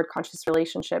hear the word conscious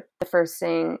relationship, the first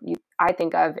thing I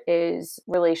think of is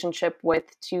relationship with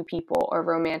two people or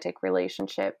romantic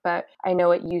relationship. But I know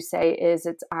what you say is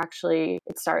it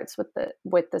starts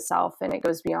with the self, and it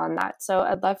goes beyond that. So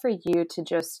I'd love for you to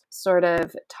just sort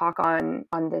of talk on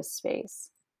this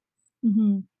space.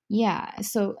 Mm-hmm. Yeah.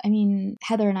 So,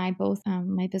 Heather and I both,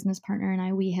 my business partner and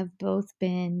I, we have both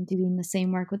been doing the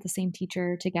same work with the same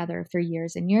teacher together for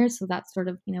years and years. So that's sort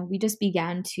of, we just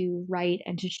began to write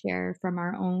and to share from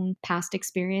our own past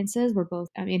experiences. We're both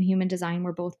in human design,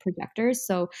 we're both projectors.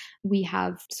 So we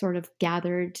have sort of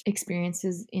gathered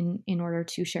experiences in order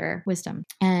to share wisdom.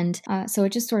 And so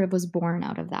it just sort of was born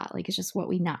out of that. Like, it's just what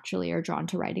we naturally are drawn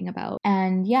to writing about.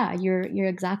 And yeah, you're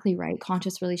exactly right.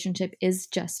 Conscious relationship is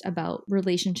just about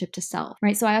relationship to self,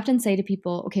 right? So I often say to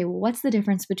people, okay, well, what's the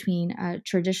difference between a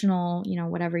traditional,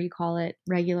 whatever you call it,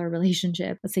 regular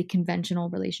relationship, let's say conventional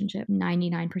relationship,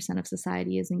 99% of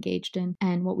society is engaged in,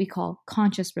 and what we call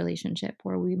conscious relationship,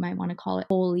 or we might want to call it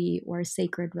holy or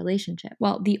sacred relationship?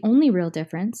 Well, the only real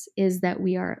difference is that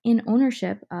we are in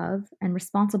ownership of and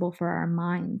responsible for our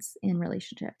minds in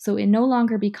relationship. So it no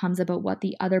longer becomes about what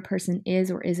the other person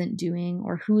is or isn't doing,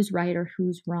 or who's right or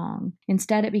who's wrong.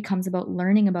 Instead, it becomes about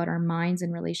learning about our minds in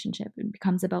relationship relationship. It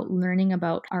becomes about learning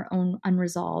about our own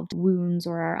unresolved wounds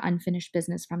or our unfinished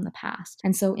business from the past.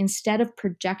 And so instead of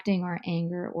projecting our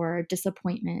anger or our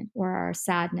disappointment or our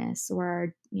sadness or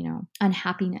our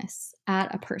unhappiness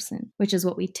at a person, which is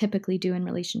what we typically do in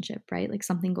relationship, right? Like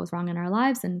something goes wrong in our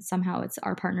lives and somehow it's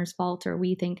our partner's fault, or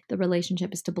we think the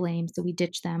relationship is to blame. So we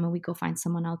ditch them and we go find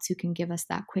someone else who can give us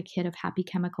that quick hit of happy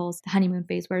chemicals. The honeymoon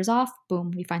phase wears off,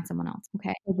 boom, we find someone else.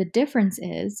 Okay. So the difference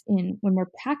is when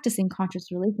we're practicing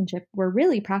conscious relationship, we're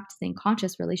really practicing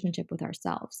conscious relationship with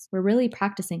ourselves. We're really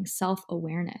practicing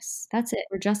self-awareness. That's it.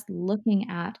 We're just looking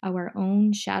at our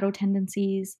own shadow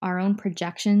tendencies, our own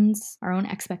projections, our own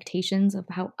expectations of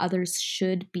how others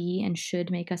should be and should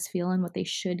make us feel and what they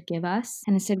should give us.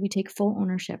 And instead we take full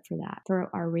ownership for that, for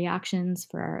our reactions,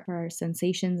 for our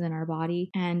sensations in our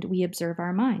body, and we observe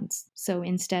our minds. So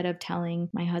instead of telling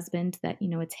my husband that,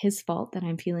 it's his fault that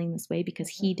I'm feeling this way because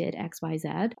he did X, Y, Z,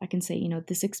 I can say,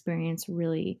 this experience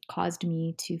really caused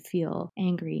me to feel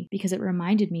angry because it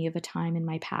reminded me of a time in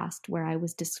my past where I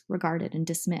was disregarded and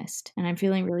dismissed. And I'm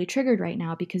feeling really triggered right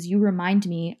now because you remind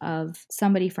me of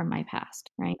somebody from my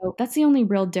past, right? So that's the only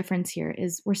real difference here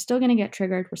is we're still going to get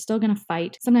triggered. We're still going to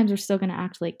fight. Sometimes we're still going to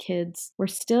act like kids. We're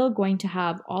still going to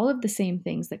have all of the same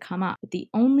things that come up. But the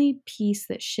only piece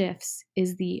that shifts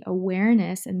is the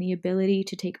awareness and the ability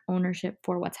to take ownership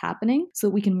for what's happening so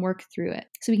that we can work through it.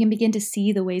 So we can begin to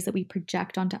see the ways that we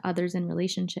project onto others in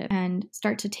relationship and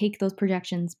start to take those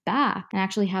projections back and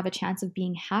actually have a chance of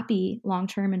being happy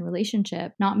long-term in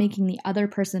relationship, not making the other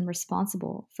person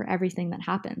responsible for everything that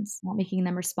happens, not making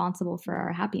them responsible for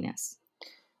our happiness.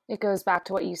 It goes back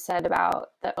to what you said about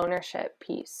the ownership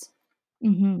piece.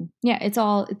 Mm-hmm. Yeah,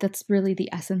 that's really the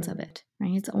essence of it,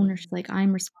 right? It's ownership. Like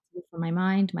I'm responsible for my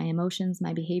mind, my emotions,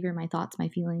 my behavior, my thoughts, my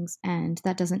feelings. And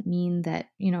that doesn't mean that,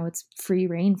 it's free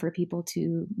reign for people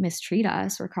to mistreat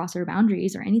us or cross our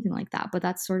boundaries or anything like that. But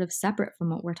that's sort of separate from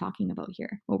what we're talking about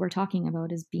here. What we're talking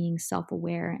about is being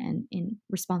self-aware and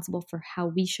responsible for how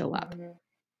we show up.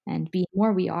 And the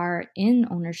more we are in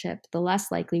ownership, the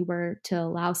less likely we're to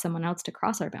allow someone else to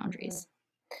cross our boundaries.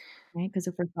 Right? Because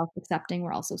if we're self-accepting,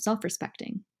 we're also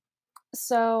self-respecting.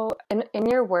 So in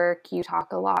your work, you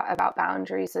talk a lot about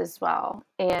boundaries as well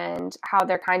and how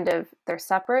they're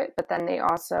separate, but then they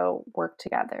also work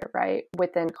together, right?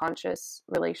 Within conscious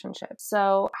relationships.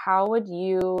 So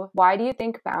why do you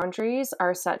think boundaries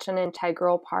are such an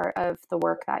integral part of the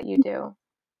work that you do?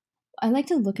 I like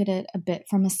to look at it a bit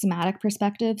from a somatic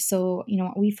perspective. So,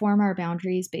 we form our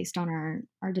boundaries based on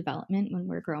our development when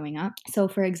we're growing up. So,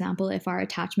 for example, if our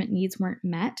attachment needs weren't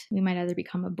met, we might either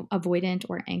become avoidant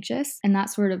or anxious. And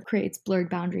that sort of creates blurred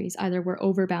boundaries. Either we're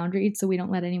over boundaried, so we don't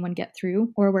let anyone get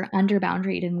through, or we're under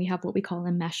boundaried and we have what we call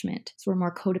enmeshment. So we're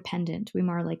more codependent. We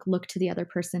more like look to the other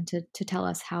person to tell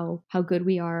us how good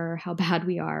we are, or how bad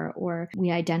we are, or we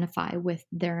identify with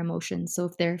their emotions. So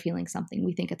if they're feeling something,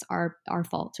 we think it's our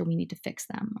fault or we need to fix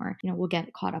them, or we'll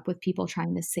get caught up with people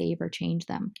trying to save or change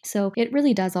them. So it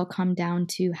really does all come down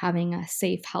to having a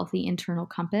safe, healthy internal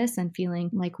compass and feeling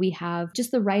like we have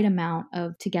just the right amount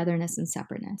of togetherness and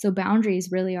separateness. So boundaries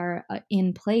really are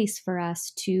in place for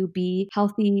us to be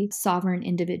healthy, sovereign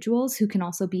individuals who can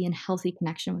also be in healthy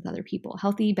connection with other people.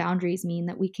 Healthy boundaries mean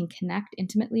that we can connect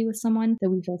intimately with someone, that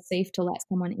we feel safe to let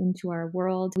someone into our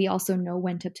world. We also know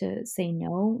when to say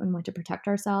no and when to protect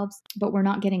ourselves, but we're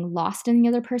not getting lost in the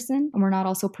other person, and we're not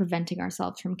also preventing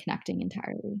ourselves from connecting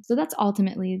entirely. So that's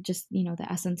ultimately just, the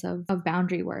essence of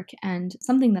boundary work. And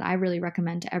something that I really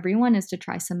recommend to everyone is to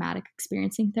try somatic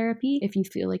experiencing therapy. If you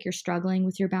feel like you're struggling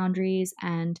with your boundaries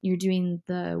and you're doing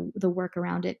the work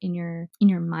around it in your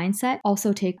mindset,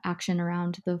 also take action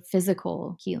around the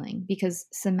physical healing, because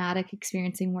somatic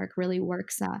experiencing work really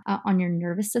works on your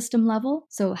nervous system level.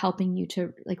 So helping you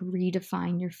to like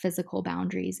redefine your physical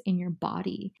boundaries in your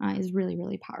body is really,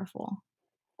 really powerful.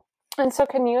 And so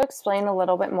can you explain a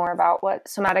little bit more about what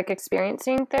somatic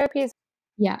experiencing therapy is?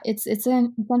 Yeah,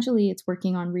 essentially it's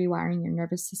working on rewiring your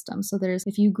nervous system. So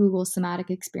if you Google somatic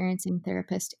experiencing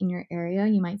therapist in your area,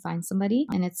 you might find somebody,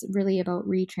 and it's really about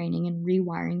retraining and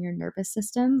rewiring your nervous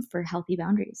system for healthy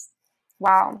boundaries.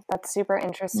 Wow, that's super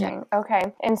interesting. Yeah. Okay.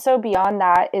 And so beyond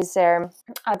that, is there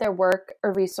other work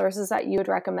or resources that you would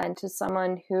recommend to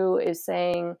someone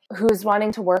who's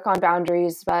wanting to work on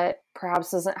boundaries, but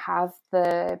perhaps doesn't have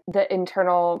the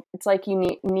internal, it's like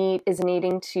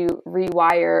needing to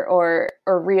rewire or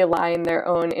realign their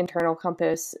own internal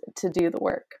compass to do the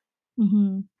work?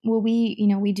 Well,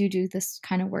 we do this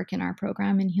kind of work in our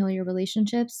program in Heal Your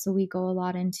Relationships. So we go a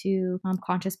lot into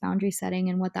conscious boundary setting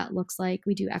and what that looks like.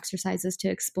 We do exercises to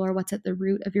explore what's at the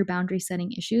root of your boundary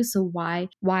setting issues. So why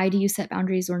do you set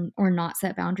boundaries or not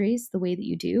set boundaries the way that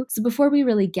you do? So before we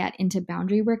really get into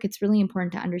boundary work, it's really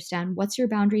important to understand what's your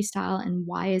boundary style and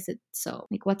why is it so?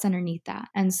 Like what's underneath that?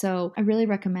 And so I really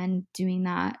recommend doing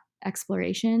that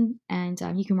exploration, and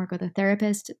you can work with a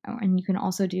therapist, and you can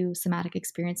also do somatic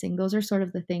experiencing. Those are sort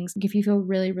of the things, like if you feel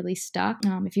really, really stuck,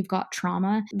 if you've got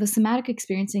trauma, the somatic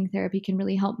experiencing therapy can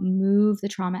really help move the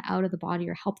trauma out of the body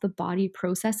or help the body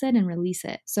process it and release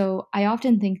it. So I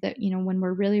often think that, when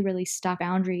we're really, really stuck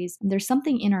boundaries, there's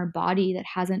something in our body that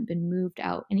hasn't been moved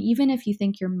out. And even if you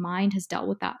think your mind has dealt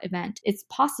with that event, it's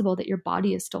possible that your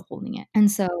body is still holding it.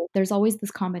 And so there's always this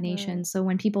combination. So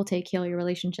when people take Heal Your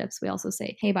Relationships, we also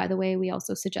say, hey, by the way, we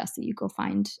also suggest that you go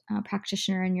find a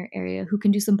practitioner in your area who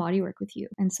can do some body work with you.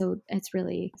 And so it's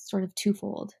really sort of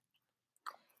twofold.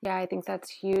 Yeah, I think that's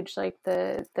huge. Like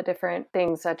the different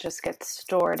things that just get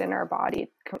stored in our body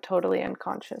totally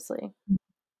unconsciously.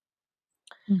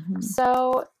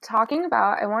 So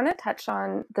I want to touch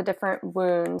on the different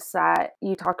wounds that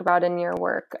you talk about in your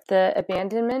work, the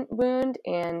abandonment wound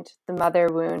and the mother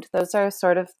wound. Those are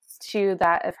sort of two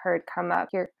that I've heard come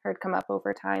up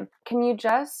over time. Can you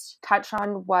just touch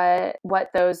on what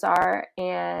those are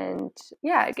and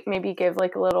maybe give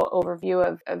like a little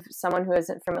overview of someone who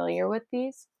isn't familiar with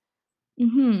these?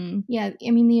 Yeah,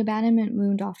 I mean, the abandonment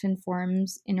wound often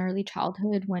forms in early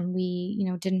childhood when we,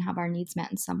 didn't have our needs met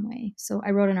in some way. So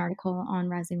I wrote an article on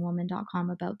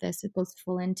risingwoman.com about this. It goes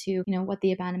full into, what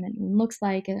the abandonment wound looks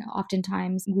like. And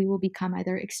oftentimes we will become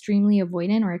either extremely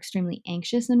avoidant or extremely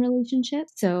anxious in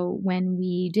relationships. So when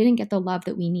we didn't get the love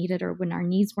that we needed or when our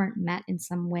needs weren't met in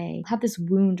some way, we'll have this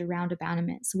wound around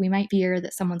abandonment. So we might fear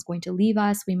that someone's going to leave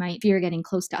us. We might fear getting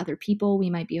close to other people.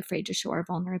 We might be afraid to show our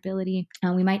vulnerability.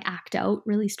 And we might act out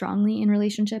really strongly in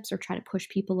relationships or try to push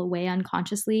people away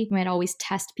unconsciously. We might always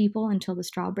test people until the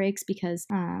straw breaks because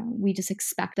we just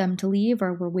expect them to leave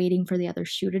or we're waiting for the other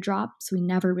shoe to drop. So we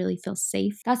never really feel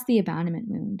safe. That's the abandonment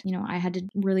wound. I had to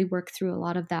really work through a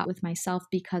lot of that with myself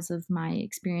because of my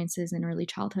experiences in early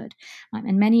childhood.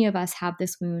 And many of us have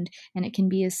this wound, and it can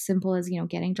be as simple as,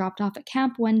 getting dropped off at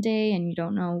camp one day and you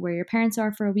don't know where your parents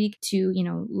are for a week to,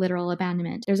 literal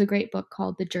abandonment. There's a great book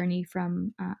called The Journey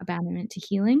from Abandonment to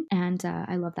Healing. And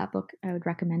I love that book. I would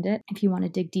recommend it if you want to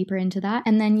dig deeper into that.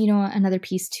 And then, another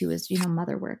piece too is,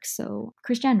 mother work. So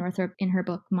Christiane Northrup in her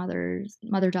book,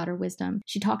 Mother-Daughter Wisdom,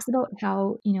 she talks about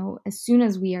how, as soon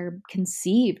as we are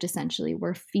conceived, essentially,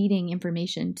 we're feeding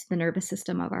information to the nervous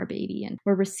system of our baby. And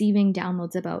we're receiving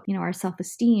downloads about, our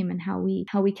self-esteem and how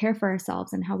we care for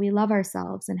ourselves and how we love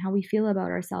ourselves and how we feel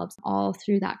about ourselves, all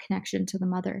through that connection to the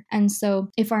mother. And so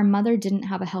if our mother didn't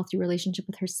have a healthy relationship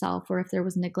with herself, or if there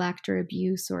was neglect or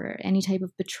abuse or any type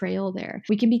of betrayal there,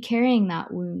 we can be carrying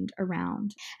that wound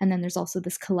around. And then there's also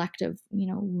this collective,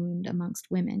 wound amongst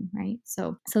women, right?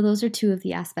 So those are two of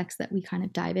the aspects that we kind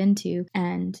of dive into.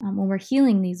 And when we're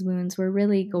healing these wounds, we're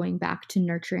really going back to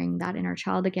nurturing that inner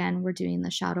child again. We're doing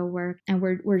the shadow work, and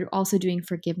we're also doing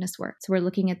forgiveness work. So we're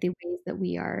looking at the ways that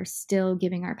we are still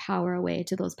giving our power away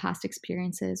to those past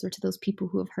experiences or to those people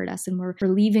who have hurt us, and we're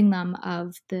relieving them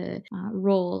of the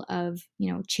role of,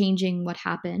 changing what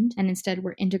happened. And instead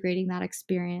we're integrating that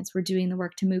experience. We're doing the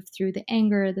work to move through the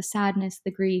anger, the sadness,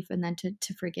 the grief, and then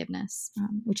to forgiveness,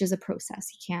 which is a process.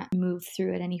 You can't move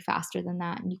through it any faster than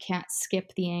that. And you can't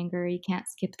skip the anger. You can't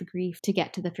skip the grief to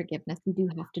get to the forgiveness. You do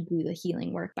have to do the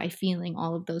healing work by feeling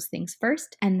all of those things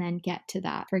first and then get to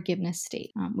that forgiveness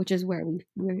state, which is where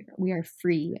we are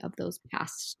free of those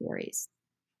past stories.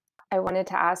 I wanted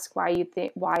to ask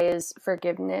why is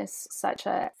forgiveness such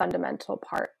a fundamental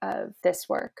part of this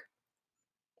work?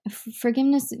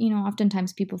 Forgiveness,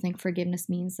 oftentimes people think forgiveness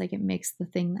means like it makes the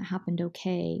thing that happened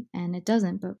okay, and it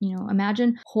doesn't. But,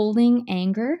 imagine holding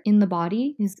anger in the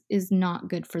body is not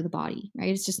good for the body, right?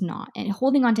 It's just not. And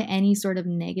holding on to any sort of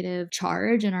negative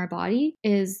charge in our body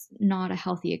is not a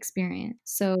healthy experience.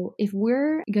 So if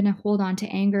we're going to hold on to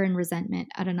anger and resentment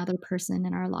at another person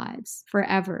in our lives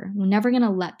forever, we're never going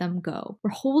to let them go. We're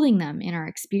holding them in our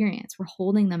experience. We're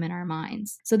holding them in our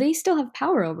minds. So they still have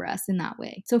power over us in that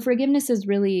way. So forgiveness is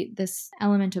really really this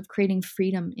element of creating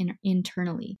freedom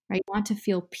internally, right? You want to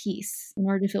feel peace. In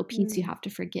order to feel peace, you have to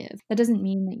forgive. That doesn't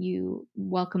mean that you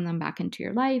welcome them back into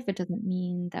your life. It doesn't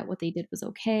mean that what they did was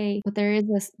okay. But there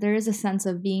is a sense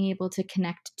of being able to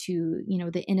connect to,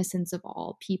 the innocence of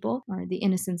all people, or the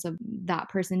innocence of that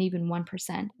person, even 1%,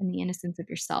 and the innocence of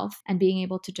yourself, and being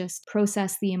able to just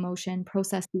process the emotion,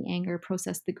 process the anger,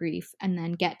 process the grief, and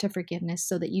then get to forgiveness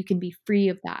so that you can be free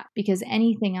of that. Because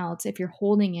anything else, if you're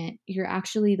holding it, you're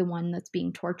actually the one that's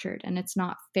being tortured, and it's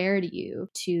not fair to you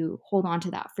to hold on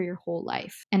to that for your whole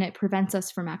life. And it prevents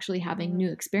us from actually having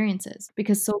new experiences,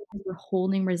 because so long as we're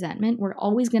holding resentment, we're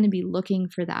always going to be looking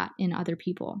for that in other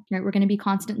people, right? We're going to be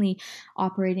constantly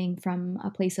operating from a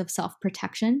place of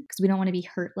self-protection because we don't want to be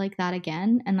hurt like that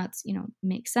again. And that's,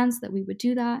 makes sense that we would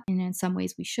do that. And in some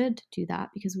ways we should do that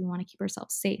because we want to keep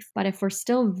ourselves safe. But if we're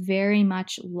still very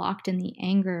much locked in the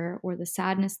anger or the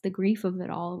sadness, the grief of it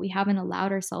all, we haven't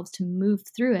allowed ourselves to move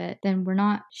through it, then we're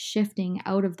not shifting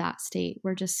out of that state.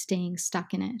 We're just staying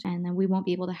stuck in it. And then we won't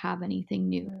be able to have anything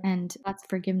new. And that's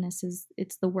forgiveness.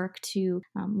 It's the work to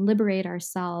liberate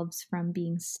ourselves from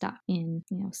being stuck in,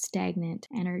 stagnant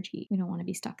energy. We don't want to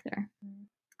be stuck there.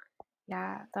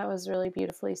 Yeah, that was really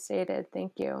beautifully stated.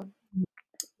 Thank you. Mm-hmm.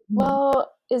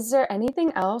 Well, is there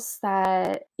anything else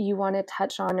that you want to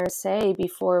touch on or say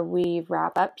before we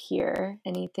wrap up here?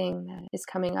 Anything that is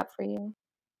coming up for you?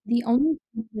 The only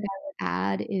thing that I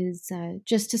would add is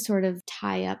just to sort of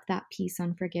tie up that piece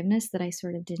on forgiveness that I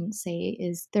sort of didn't say,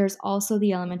 is there's also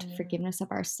the element of forgiveness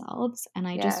of ourselves. And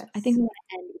I think we want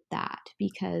to end with that,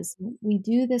 because we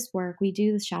do this work, we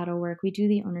do the shadow work, we do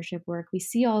the ownership work, we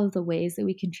see all of the ways that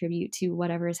we contribute to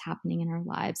whatever is happening in our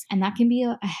lives. And that can be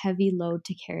a heavy load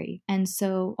to carry. And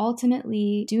so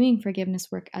ultimately, doing forgiveness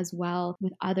work as well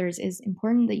with others is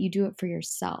important that you do it for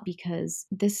yourself, because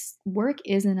this work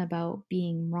isn't about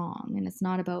being wrong, and it's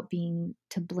not about being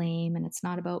to blame, and it's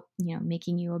not about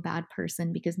making you a bad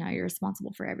person because now you're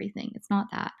responsible for everything. It's not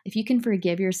that. If you can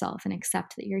forgive yourself and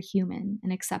accept that you're human,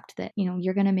 and accept that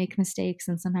you're going to make mistakes,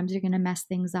 and sometimes you're going to mess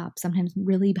things up, sometimes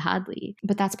really badly,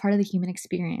 but that's part of the human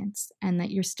experience, and that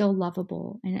you're still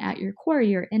lovable, and at your core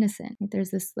you're innocent.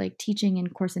 There's this teaching in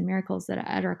Course in Miracles that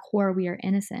at our core we are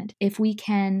innocent. If we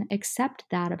can accept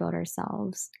that about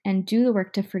ourselves and do the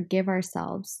work to forgive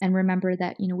ourselves, and remember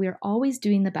that we are always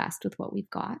doing the best with what we've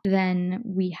got, then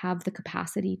we have the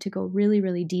capacity to go really,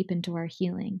 really deep into our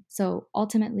healing. So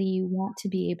ultimately, you want to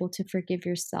be able to forgive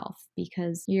yourself,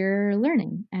 because you're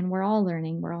learning, and we're all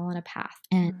learning. We're all on a path,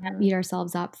 and not beat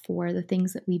ourselves up for the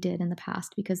things that we did in the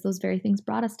past, because those very things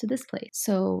brought us to this place.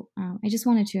 So I just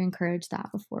wanted to encourage that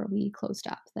before we closed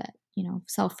up, that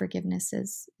self-forgiveness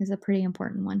is a pretty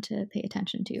important one to pay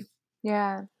attention to.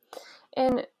 Yeah.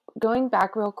 And going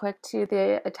back real quick to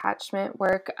the attachment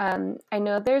work, I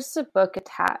know there's a book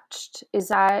attached. Is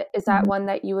that one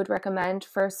that you would recommend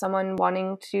for someone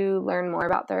wanting to learn more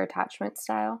about their attachment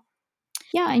style?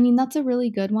 Yeah, I mean, that's a really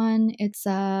good one. It's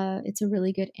a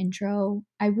really good intro.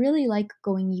 I really like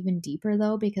going even deeper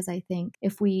though, because I think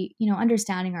if we,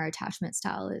 understanding our attachment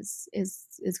style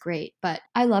is great, but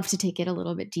I love to take it a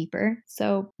little bit deeper.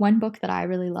 So one book that I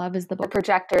really love is the book The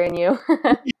projector in you.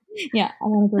 Yeah, I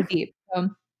want to go deep. So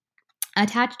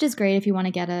Attached is great if you want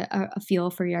to get a feel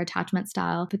for your attachment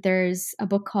style, but there's a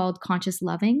book called Conscious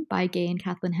Loving by Gay and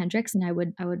Kathleen Hendricks, and I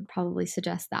would probably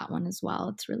suggest that one as well.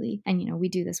 It's really, and we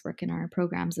do this work in our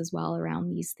programs as well around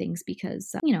these things,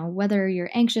 because whether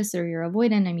you're anxious or you're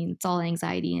avoidant, I mean, it's all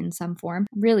anxiety in some form.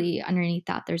 Really, underneath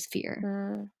that, there's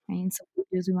fear. Right? And so what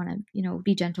we do is we want to,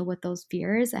 be gentle with those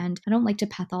fears. And I don't like to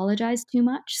pathologize too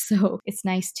much. So it's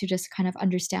nice to just kind of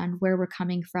understand where we're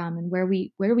coming from, and where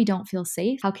we don't feel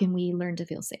safe. How can we learn to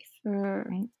feel safe?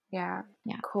 Right? Yeah.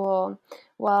 Cool.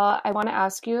 Well, I want to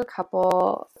ask you a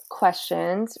couple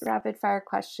questions, rapid fire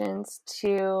questions,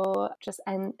 to just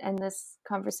end this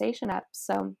conversation up.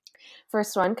 So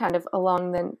first one, kind of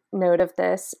along the note of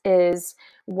this, is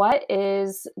what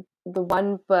is the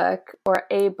one book or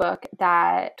a book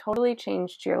that totally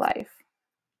changed your life?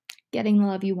 Getting the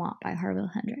Love You Want by Harville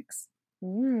Hendricks.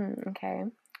 Okay,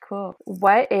 cool.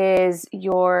 What is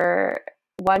your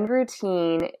one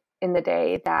routine in the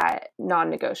day that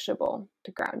non-negotiable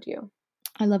to ground you?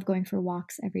 I love going for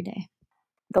walks every day.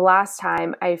 The last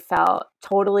time I felt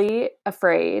totally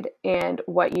afraid, and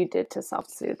what you did to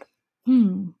self-soothe?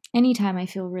 Anytime I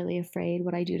feel really afraid,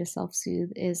 what I do to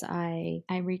self-soothe is I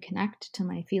reconnect to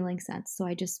my feeling sense. So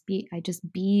I just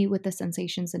be with the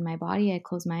sensations in my body. I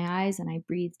close my eyes and I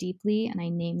breathe deeply, and I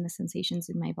name the sensations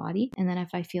in my body. And then if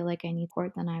I feel like I need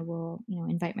support, then I will,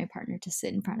 invite my partner to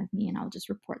sit in front of me, and I'll just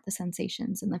report the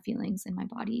sensations and the feelings in my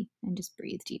body and just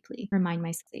breathe deeply. Remind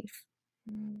myself safe.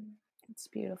 It's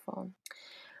beautiful.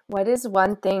 What is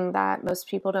one thing that most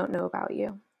people don't know about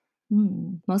you?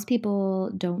 Most people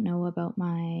don't know about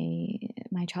my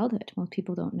childhood. Most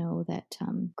people don't know that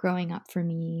growing up for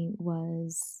me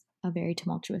was a very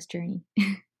tumultuous journey.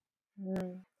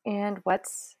 And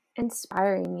what's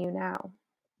inspiring you now?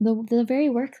 The very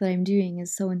work that I'm doing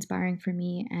is so inspiring for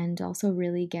me, and also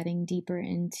really getting deeper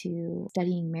into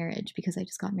studying marriage, because I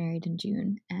just got married in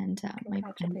June, and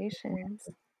Congratulations.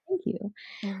 thank you.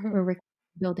 We're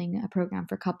building a program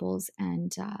for couples,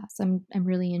 and so I'm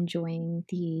really enjoying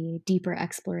the deeper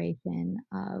exploration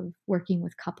of working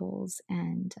with couples,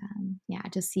 and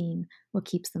just seeing what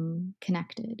keeps them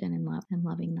connected and in love, and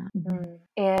loving that.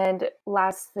 And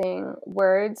last thing,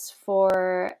 words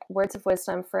of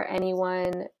wisdom for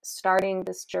anyone starting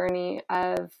this journey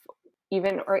of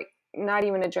or not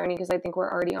even a journey, because I think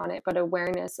we're already on it, but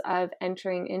awareness of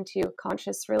entering into a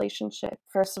conscious relationship.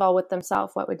 First of all, with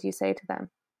themselves, what would you say to them?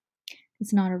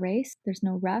 It's not a race. There's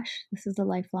no rush. This is a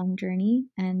lifelong journey,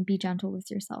 and be gentle with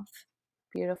yourself.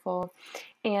 Beautiful.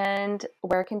 And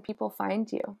where can people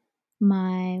find you?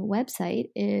 My website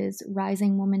is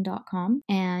risingwoman.com,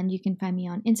 and you can find me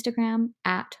on Instagram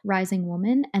at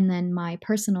risingwoman, and then my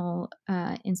personal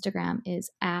Instagram is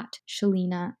at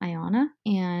Sheleana Aiyana,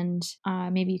 and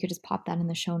maybe you could just pop that in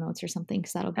the show notes or something,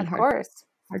 because that'll be Of hard course.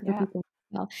 for people.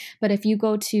 Well, but if you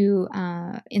go to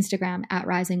Instagram at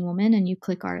Rising Woman and you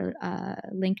click our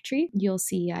link tree, you'll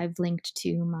see I've linked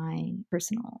to my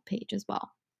personal page as well.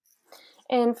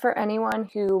 And for anyone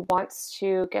who wants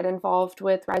to get involved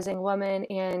with Rising Woman,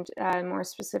 and more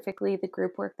specifically the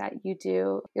group work that you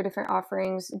do, your different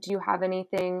offerings, do you have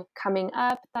anything coming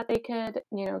up that they could,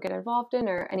 get involved in,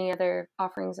 or any other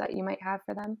offerings that you might have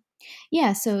for them?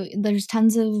 Yeah, so there's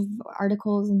tons of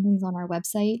articles and things on our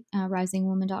website,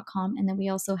 risingwoman.com. And then we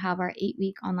also have our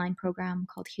 8-week online program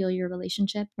called Heal Your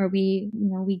Relationship, where we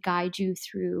guide you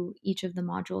through each of the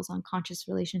modules on conscious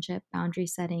relationship, boundary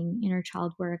setting, inner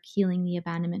child work, healing the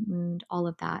abandonment wound, all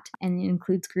of that. And it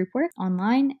includes group work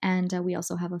online. And we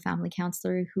also have a family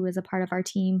counselor who is a part of our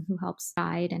team who helps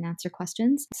guide and answer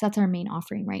questions. So that's our main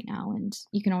offering right now. And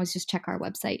you can always just check our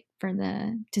website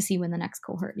to see when the next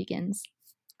cohort begins.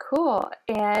 Cool.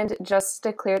 And just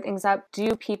to clear things up,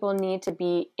 do people need to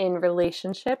be in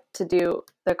relationship to do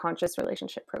the conscious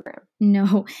relationship program?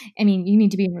 No, I mean, you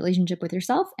need to be in relationship with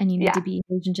yourself, and you need to be in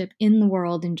relationship in the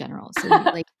world in general. So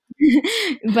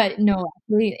but no,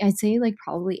 actually, I'd say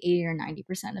probably 80 or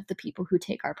 90% of the people who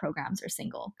take our programs are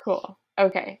single. Cool.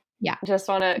 Okay. Yeah. Just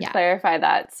want to clarify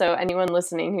that. So anyone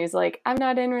listening who's like, I'm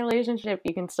not in a relationship,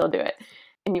 you can still do it.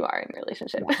 And you are in a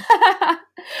relationship. Yeah.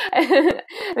 I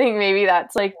think maybe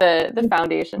that's the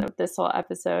foundation of this whole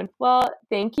episode. Well,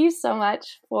 thank you so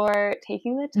much for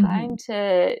taking the time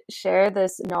to share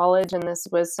this knowledge and this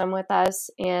wisdom with us.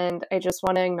 And I just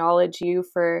want to acknowledge you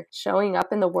for showing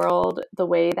up in the world the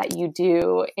way that you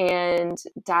do and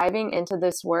diving into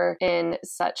this work in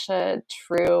such a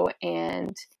true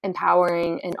and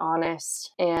empowering and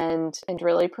honest and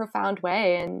really profound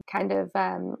way, and kind of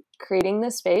creating the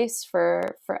space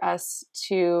for us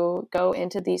to go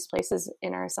into these places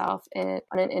in ourselves and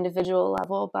on an individual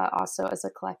level, but also as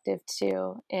a collective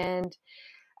too. And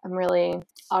I'm really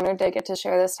honored to get to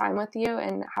share this time with you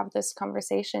and have this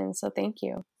conversation. So thank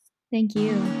you. Thank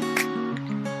you.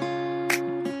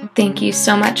 Thank you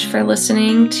so much for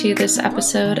listening to this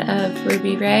episode of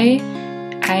Ruby Ray.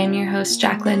 I am your host,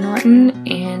 Jacqueline Norton,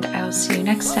 and I will see you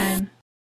next time.